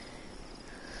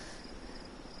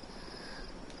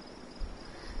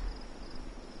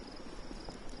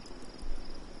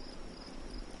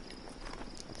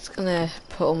 Just gonna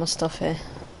put all my stuff here.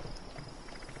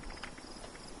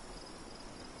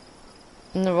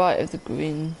 On the right of the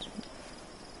green.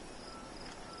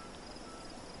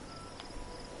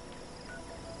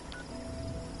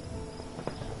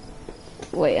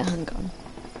 Wait, hang on.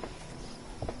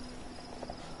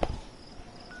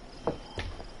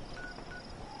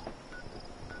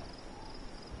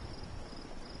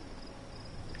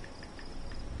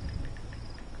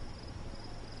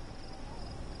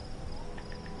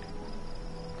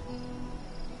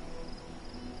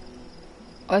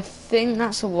 I think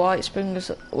that's a White Spring.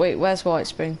 Wait, where's White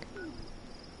Spring?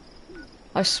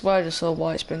 I swear I just saw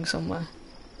White Spring somewhere.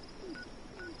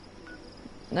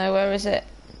 No, where is it?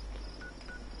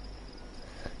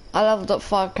 I leveled up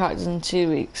 5 characters in 2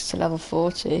 weeks to level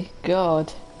 40.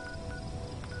 God.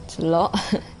 It's a lot.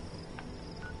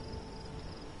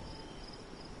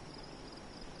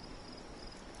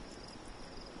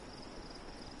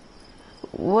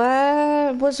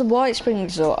 Where was the White Spring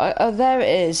resort? Oh, there it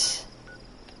is.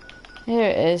 Here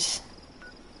it is.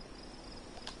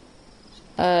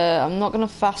 I'm not gonna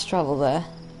fast travel there.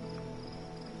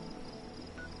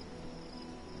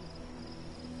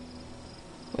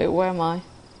 Wait, where am I?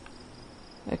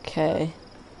 Okay.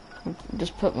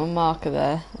 Just put my marker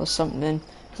there or something.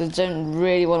 Because I don't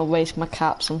really want to waste my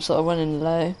caps. I'm sort of running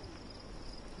low.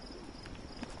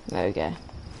 There we go.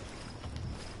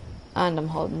 And I'm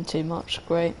holding too much.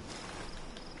 Great.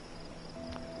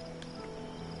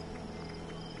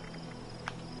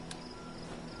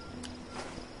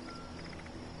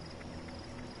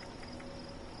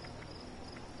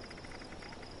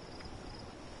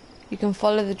 You can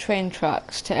follow the train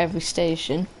tracks to every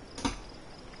station.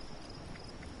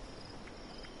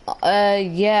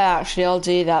 Yeah, actually I'll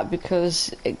do that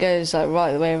because it goes like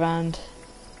right the way around.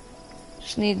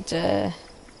 Just need to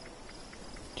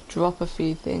drop a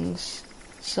few things.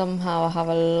 Somehow I have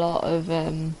a lot of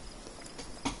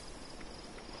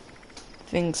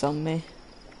things on me.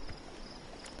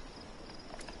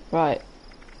 Right.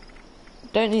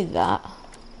 Don't need that.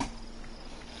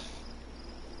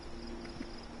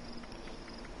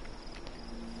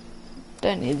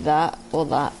 Don't need that or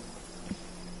that.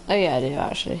 Oh yeah, I do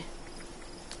actually.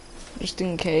 Just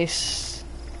in case.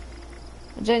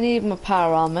 I don't need my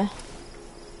power armor.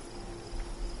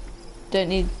 Don't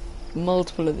need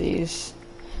multiple of these.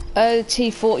 Oh, the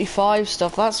T-45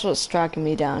 stuff, that's what's dragging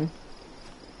me down.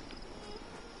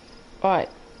 Right.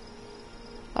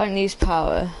 I don't use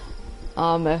power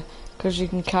armor because you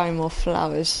can carry more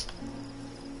flowers.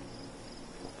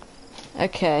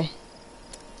 Okay.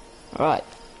 Right.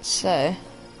 So,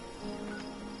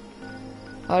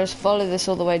 I'll just follow this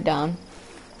all the way down.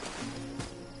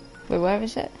 Wait, where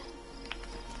is it?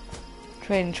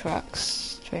 Train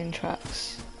tracks, train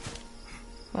tracks.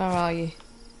 Where are you?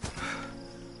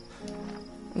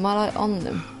 Am I like on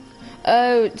them?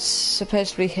 Oh, it's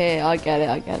supposed to be here. I get it,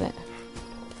 I get it.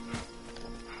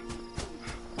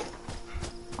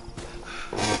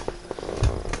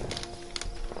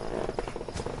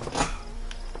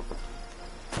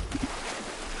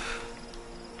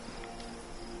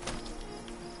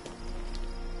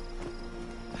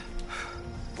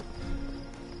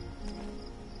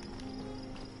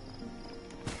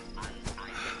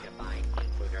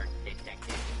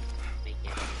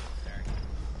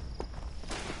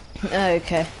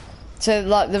 Okay, so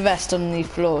like the rest on the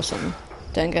floor or something.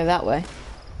 Don't go that way.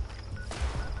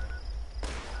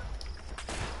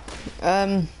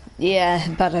 Yeah,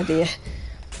 bad idea.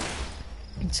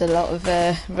 It's a lot of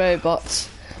robots.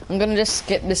 I'm gonna just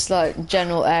skip this like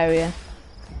general area.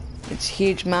 It's a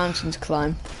huge mountain to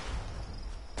climb.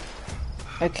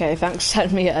 Okay, thanks for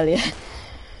telling me earlier.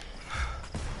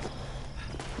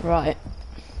 Right.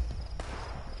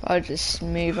 I'll just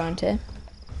move around here.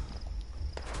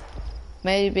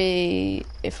 Maybe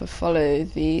if I follow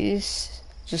these,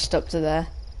 just up to there.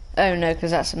 Oh no, because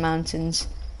that's the mountains.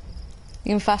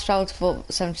 You can fast travel to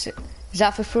 476. Is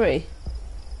that for free?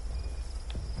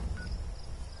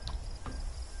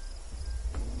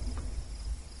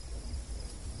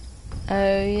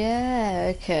 Oh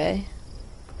yeah, okay.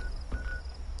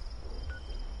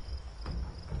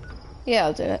 Yeah,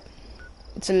 I'll do it.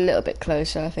 It's a little bit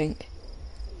closer, I think.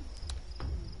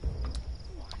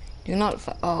 You're not.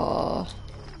 Oh.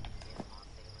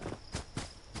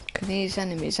 Can these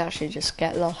enemies actually just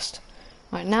get lost?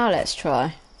 Right, now let's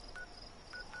try.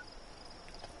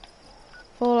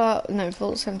 Fallout. No,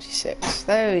 Vault 76.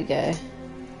 There we go.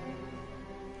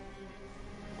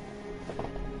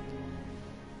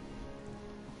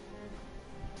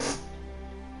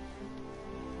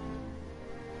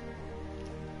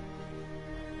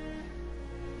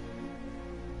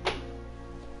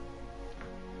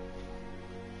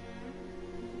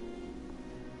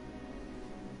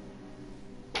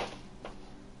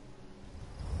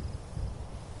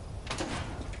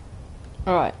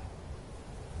 Alright.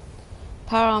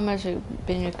 Power armor has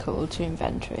been recalled to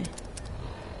inventory.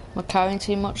 Am I carrying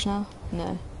too much now?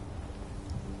 No.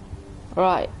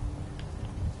 Right.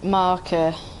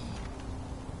 Marker.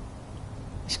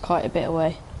 It's quite a bit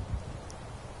away.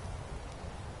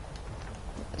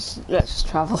 Let's just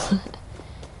travel.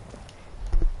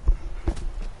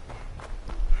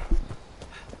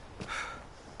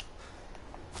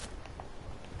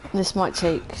 This might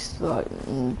take like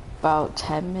about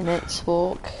 10 minutes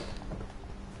walk.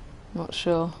 Not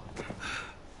sure.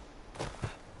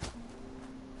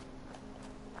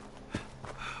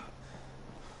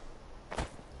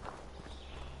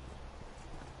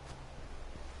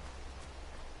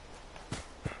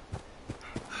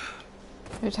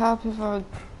 It would help if I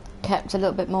kept a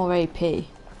little bit more AP. It's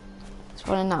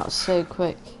running out so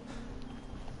quick.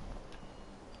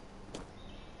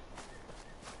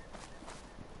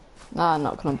 Nah, I'm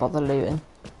not gonna bother looting.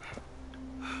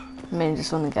 I mean,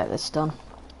 just want to get this done.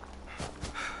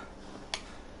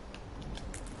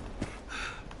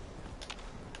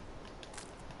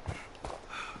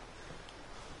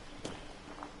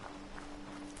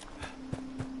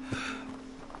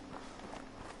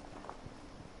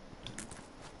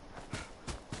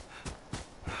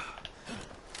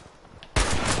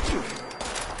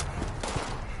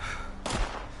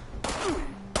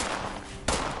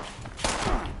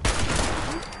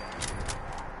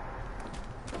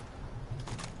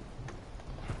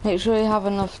 Make sure you have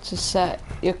enough to set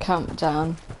your camp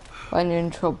down when you're in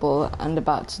trouble and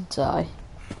about to die.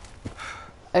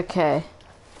 Okay,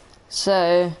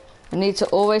 so I need to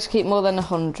always keep more than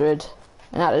 100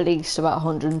 and at least about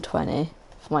 120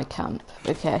 for my camp.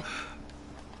 Okay.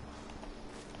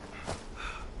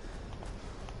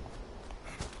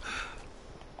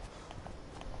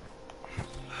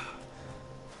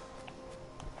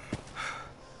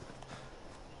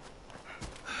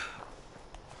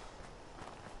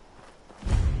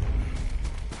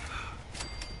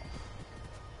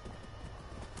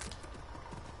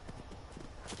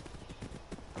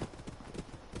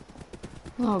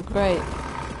 Oh, great.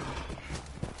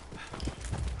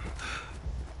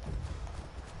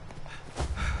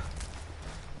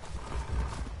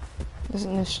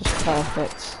 Isn't this just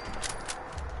perfect?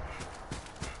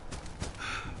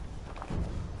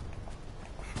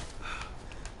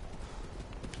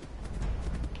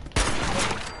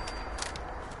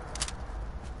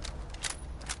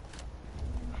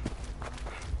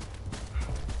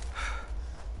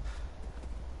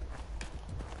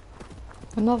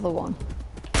 Another one.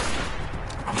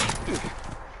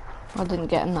 I didn't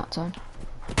get him that time.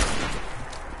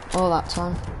 Or that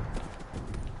time.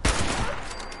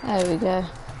 There we go.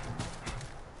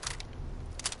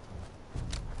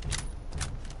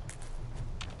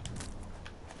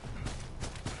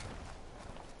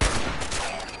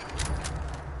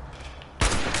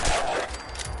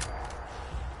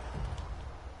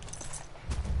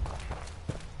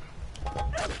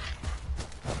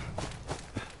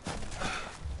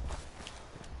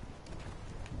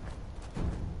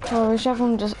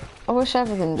 I wish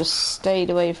everything just stayed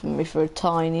away from me for a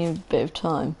tiny bit of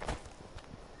time.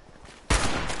 I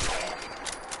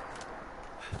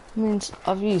mean,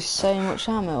 I've used so much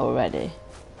ammo already.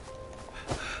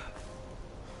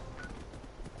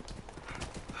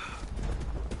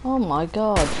 Oh my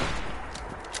god.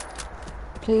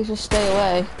 Please just stay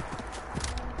away.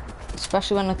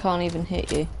 Especially when I can't even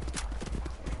hit you.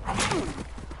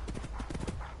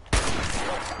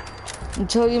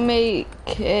 Until you make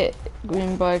it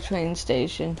Greenbrier train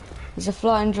station, there's a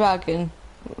flying dragon.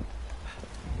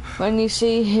 When you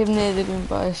see him near the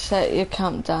Greenbrier, set your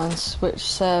camp down, switch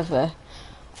server.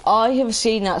 I have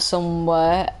seen that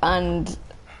somewhere and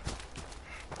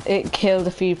it killed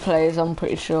a few players, I'm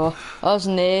pretty sure. I was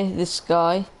near this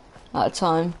guy at the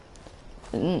time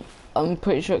and I'm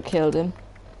pretty sure it killed him.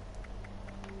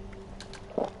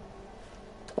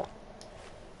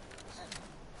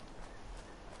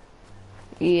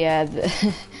 Yeah,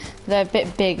 they're a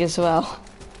bit big as well.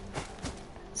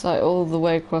 It's like all the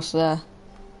way across there.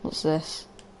 What's this?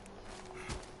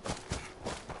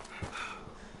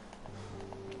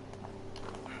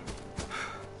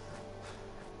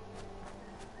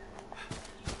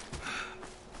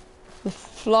 The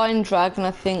flying dragon,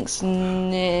 I think's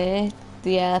near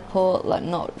the airport, like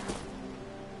not.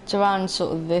 It's around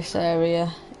sort of this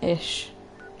area-ish.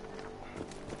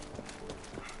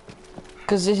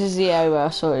 Because this is the area where I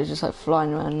saw it, just like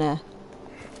flying around there.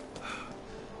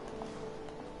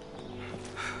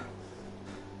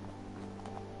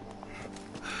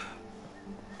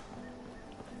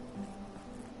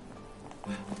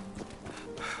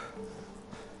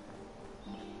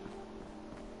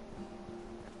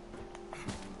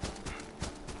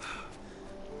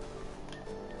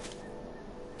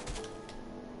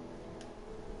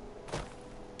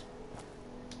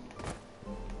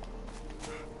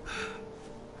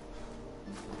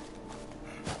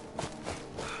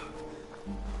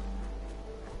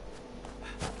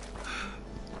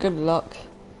 Good luck.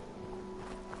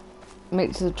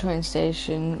 Make it to the train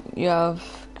station. You're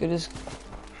good as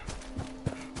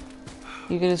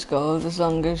gold as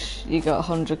long as you got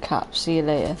 100 caps. See you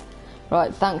later.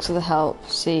 Right, thanks for the help.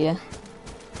 See ya.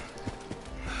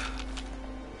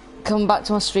 Come back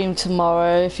to my stream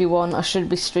tomorrow if you want. I should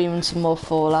be streaming some more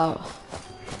Fallout.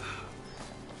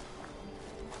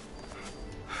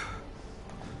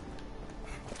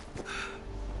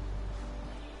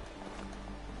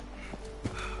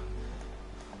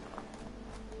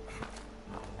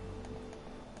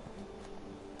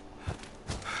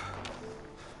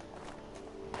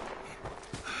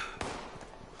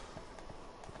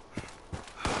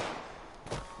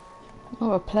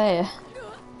 Oh, a player.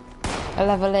 A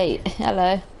level 8.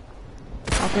 Hello.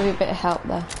 I'll give you a bit of help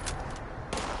there.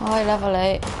 Hi, level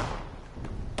 8.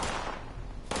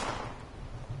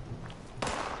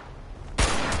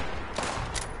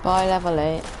 Bye, level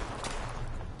 8.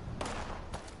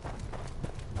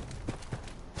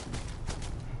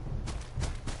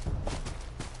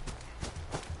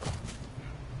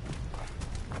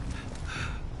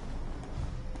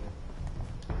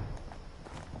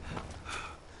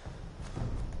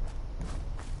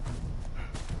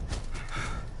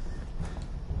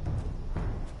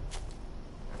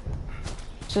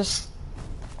 Just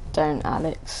don't,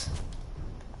 Alex.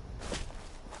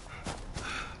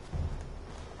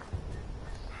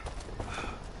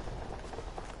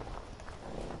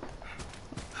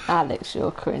 Alex,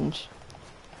 you're cringe.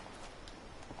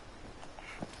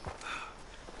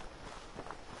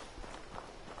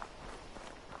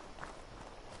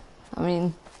 I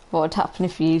mean, what would happen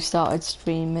if you started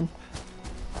streaming?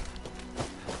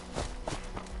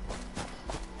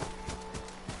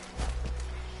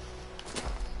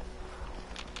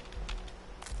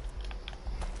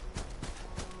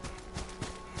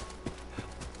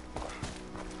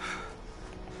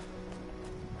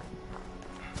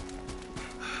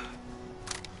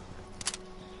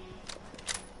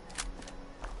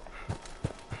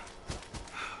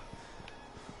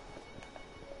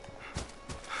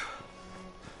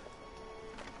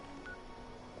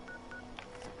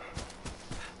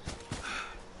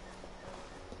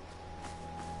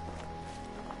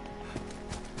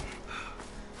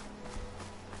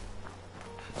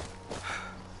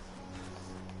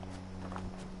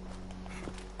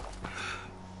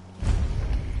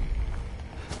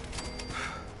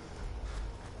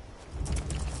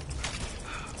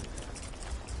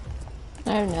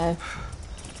 Oh no.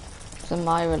 There's a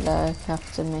Myra lurk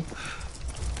after me.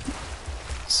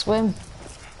 Swim.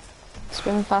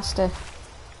 Swim faster.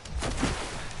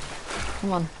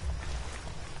 Come on.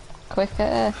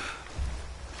 Quicker.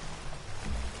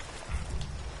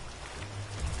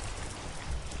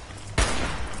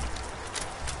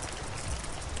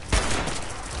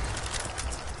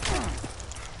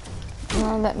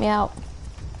 Oh, let me out.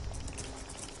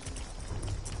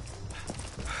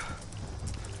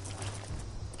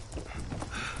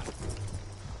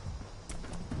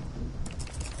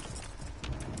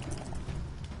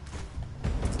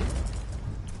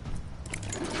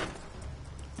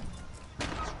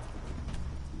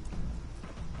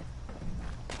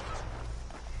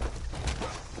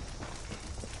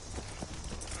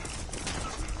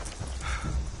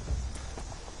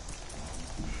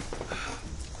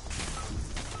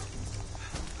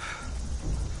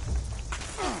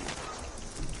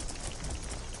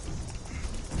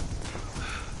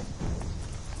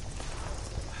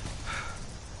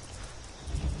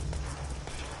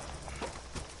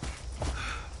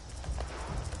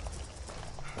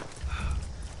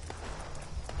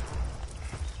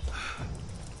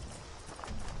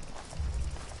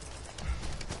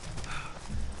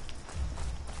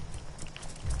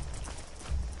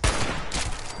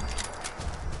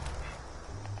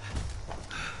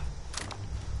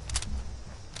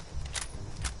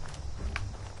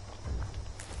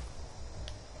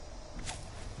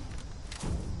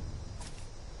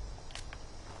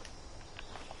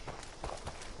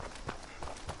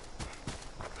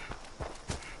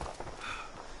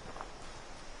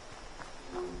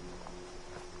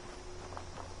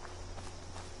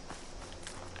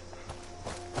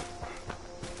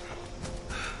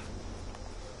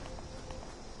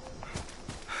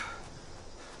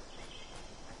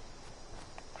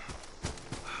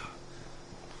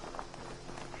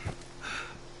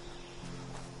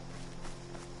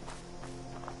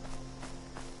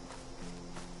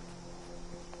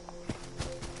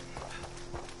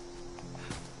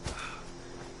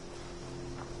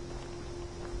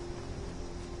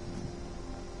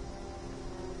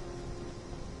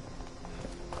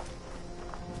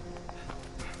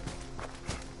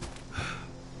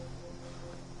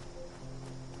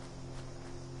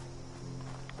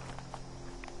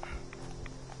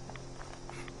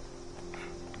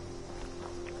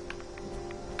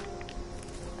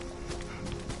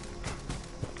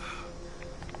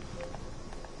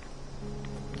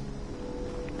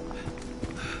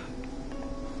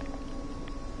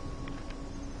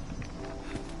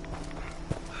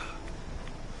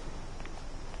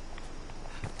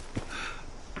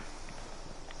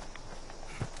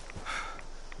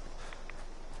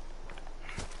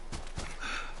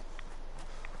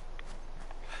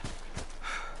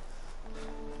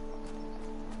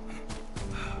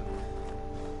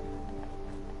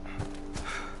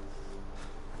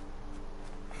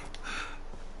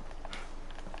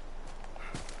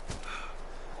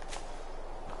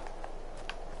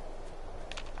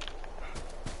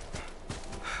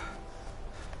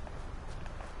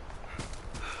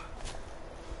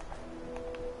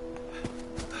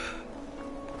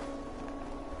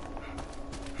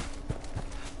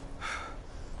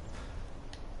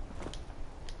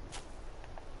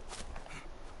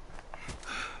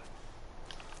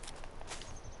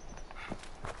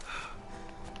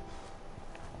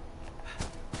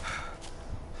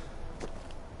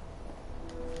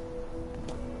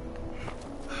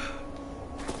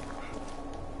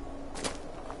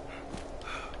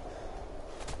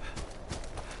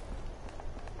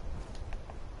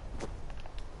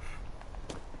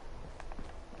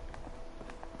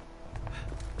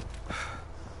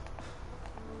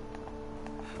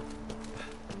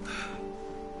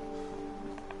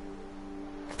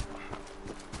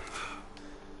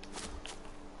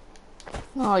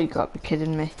 Oh, you gotta be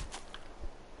kidding me.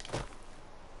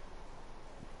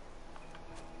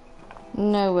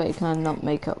 No way can I not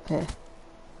make up here.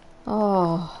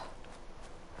 Oh,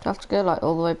 do I have to go like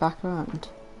all the way back around?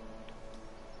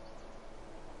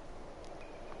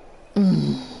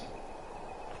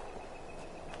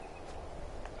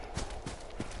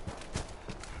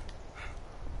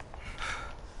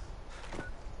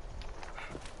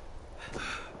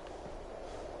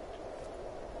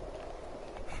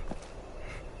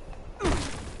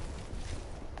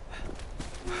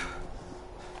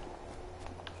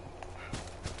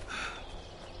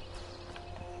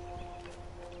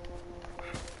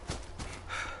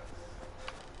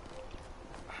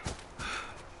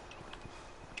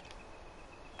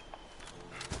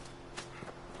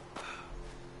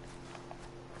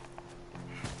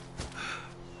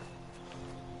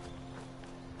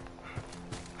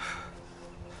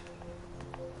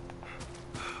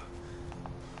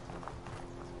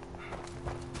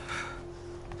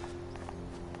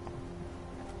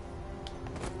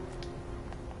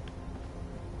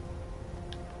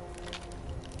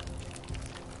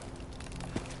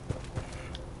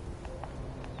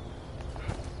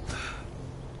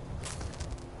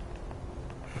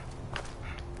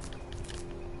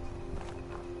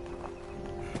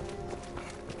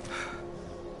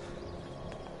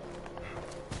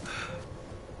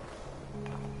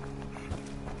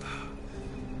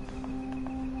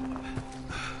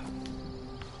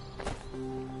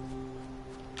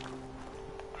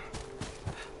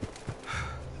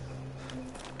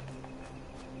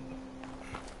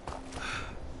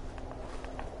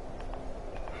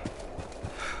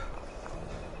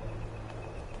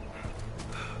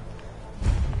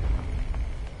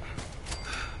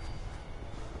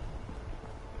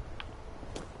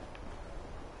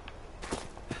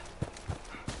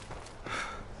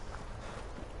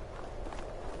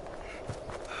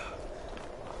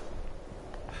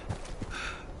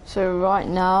 So right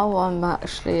now I'm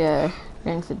actually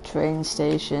going to the train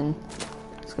station.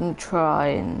 Just gonna try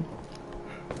and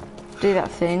do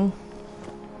that thing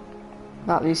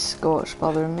about these scorch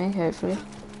bothering me, hopefully.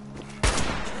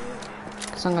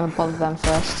 Because I'm gonna bother them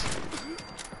first.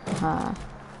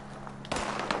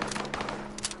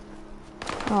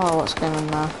 Oh, what's going on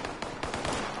now?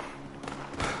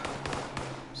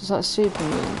 It's like super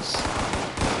mutants.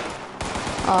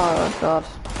 Oh god.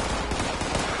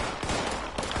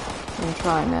 I'm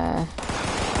trying to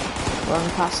run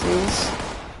past these.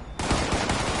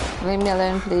 Leave me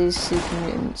alone, please, super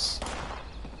mutants.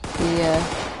 Be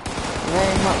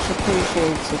very much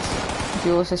appreciated if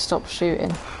you also stop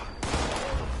shooting.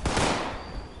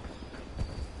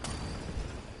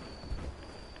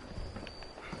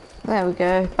 There we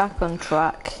go, back on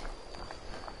track.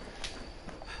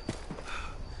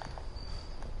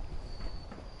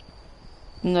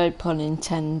 No pun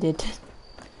intended.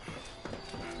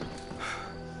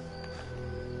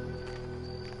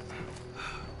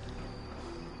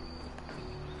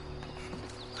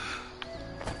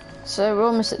 So we're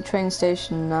almost at the train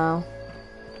station now.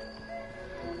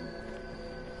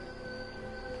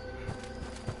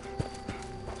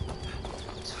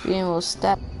 It's a few more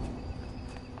steps.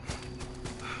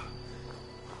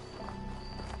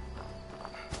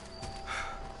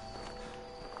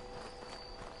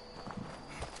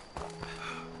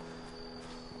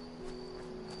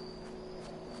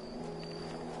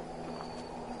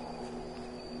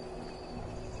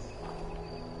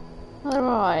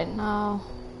 Alright, now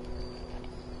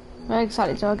where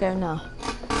exactly do I go now?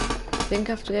 I think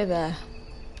I have to go there.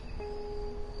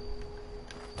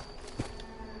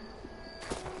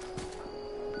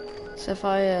 So if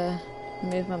I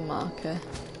move my marker.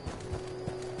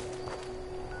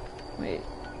 Wait.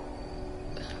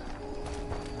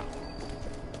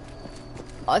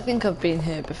 I think I've been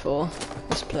here before,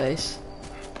 this place.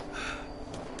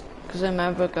 Because I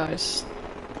remember guys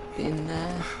being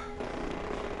there.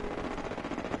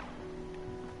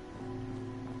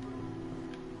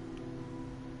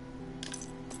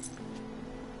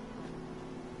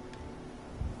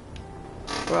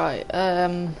 Right,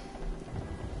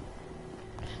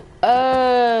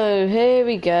 oh, here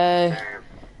we go.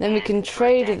 Then we can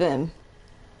trade with them.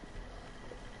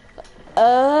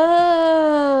 Oh.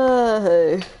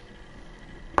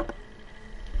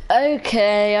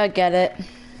 Okay, I get it.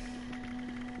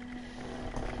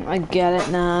 I get it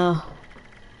now.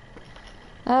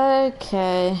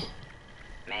 Okay.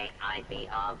 May I be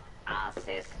of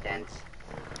assistance?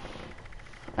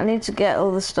 I need to get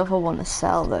all the stuff I want to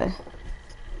sell though.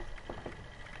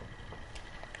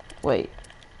 Wait.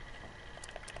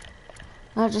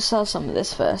 I'll just sell some of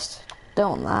this first.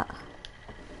 Don't want that.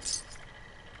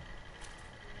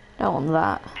 Don't want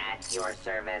that. At your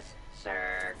service,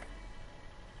 sir.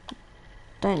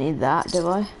 Don't need that, do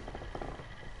I?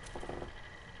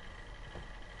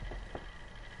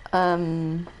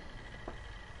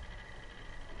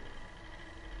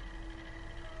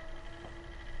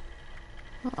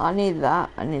 I need that.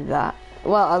 I need that.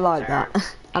 Well, I like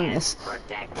that. And this.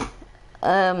 Protect.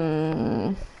 I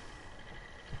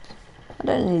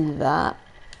don't need that.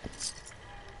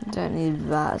 I don't need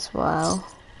that as well.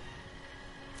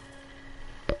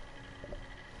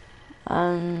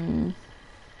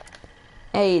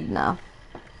 Aid now.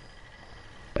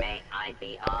 May I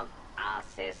be of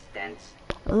assistance?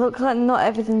 It looks like not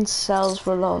everything sells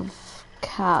for a lot of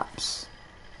caps.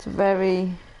 It's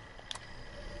very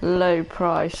low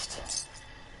priced.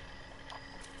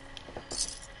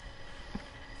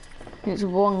 It's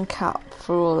 1 cap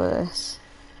for all of this.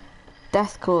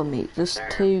 Deathcore meat, just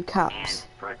Serve 2 caps.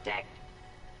 And protect.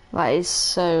 That is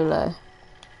so low.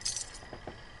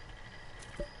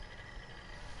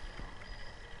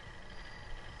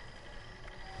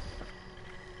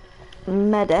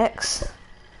 Medex.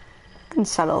 I can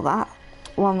sell all that.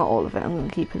 Well, not all of it, I'm going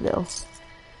to keep a little.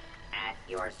 At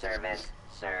your service,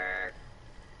 sir.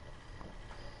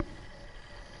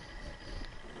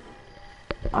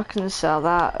 I can sell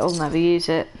that, I'll never use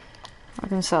it. I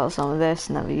can sell some of this,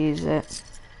 never use it.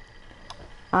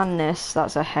 And this,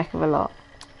 that's a heck of a lot.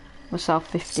 We'll sell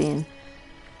 15.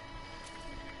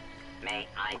 May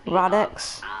I be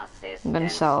Radex, of assistance? I'm going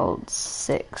to sell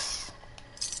 6.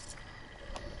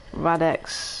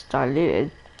 Radex,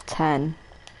 diluted, 10.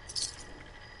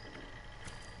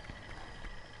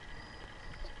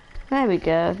 There we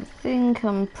go, I think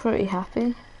I'm pretty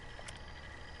happy.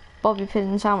 Bobby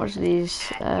pins, how much are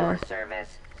these? At your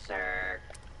service, sir.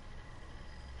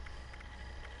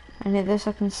 Any of this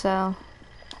I can sell.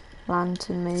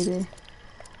 Lantern maybe.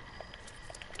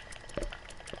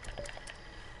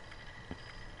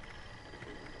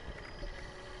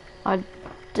 I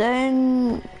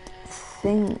don't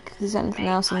think there's anything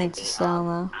else I need to sell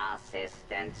now.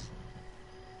 Assistance.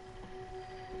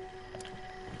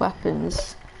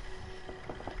 Weapons.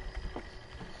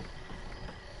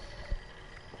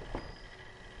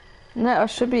 No, I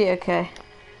should be okay.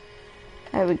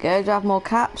 There we go. Do I have more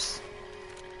caps?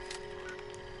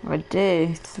 I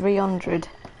do. 300.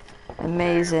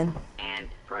 Amazing. And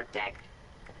protect.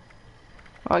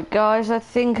 Right guys, I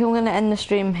think I'm going to end the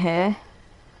stream here.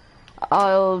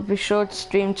 I'll be sure to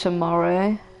stream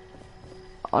tomorrow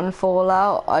on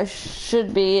Fallout. I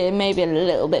should be maybe a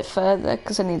little bit further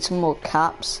because I need some more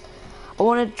caps. I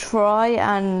want to try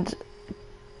and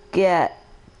get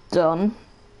done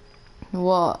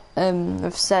what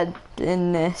I've said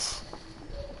in this.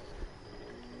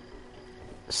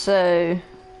 So,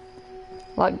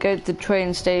 like, go to the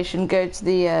train station, go to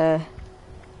the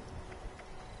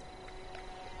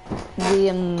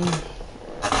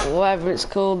whatever it's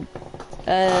called,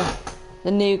 the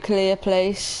nuclear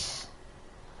place.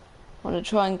 I want to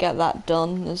try and get that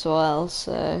done as well,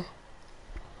 so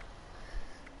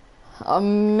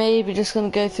I'm maybe just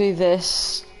going to go through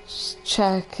this, just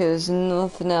check there's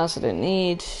nothing else I don't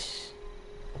need.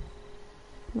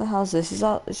 What the hell's this? Is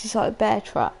this like a bear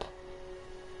trap?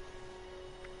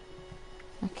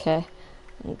 Okay,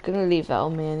 I'm going to leave that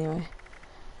on me anyway.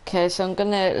 Okay, so I'm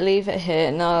going to leave it here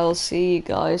and I'll see you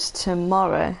guys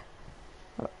tomorrow.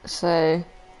 So,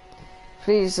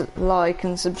 please like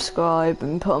and subscribe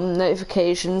and put on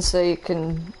notifications so you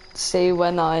can see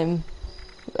when I'm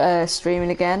streaming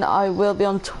again. I will be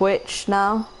on Twitch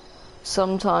now.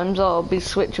 Sometimes I'll be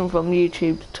switching from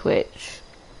YouTube to Twitch.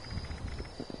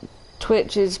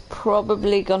 Twitch is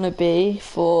probably going to be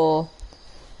for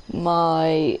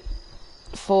my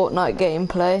Fortnite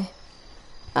gameplay,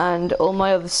 and all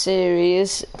my other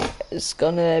series is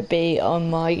gonna be on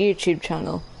my YouTube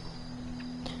channel.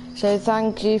 So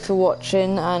thank you for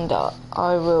watching, and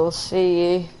I will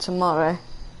see you tomorrow.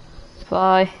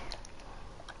 Bye.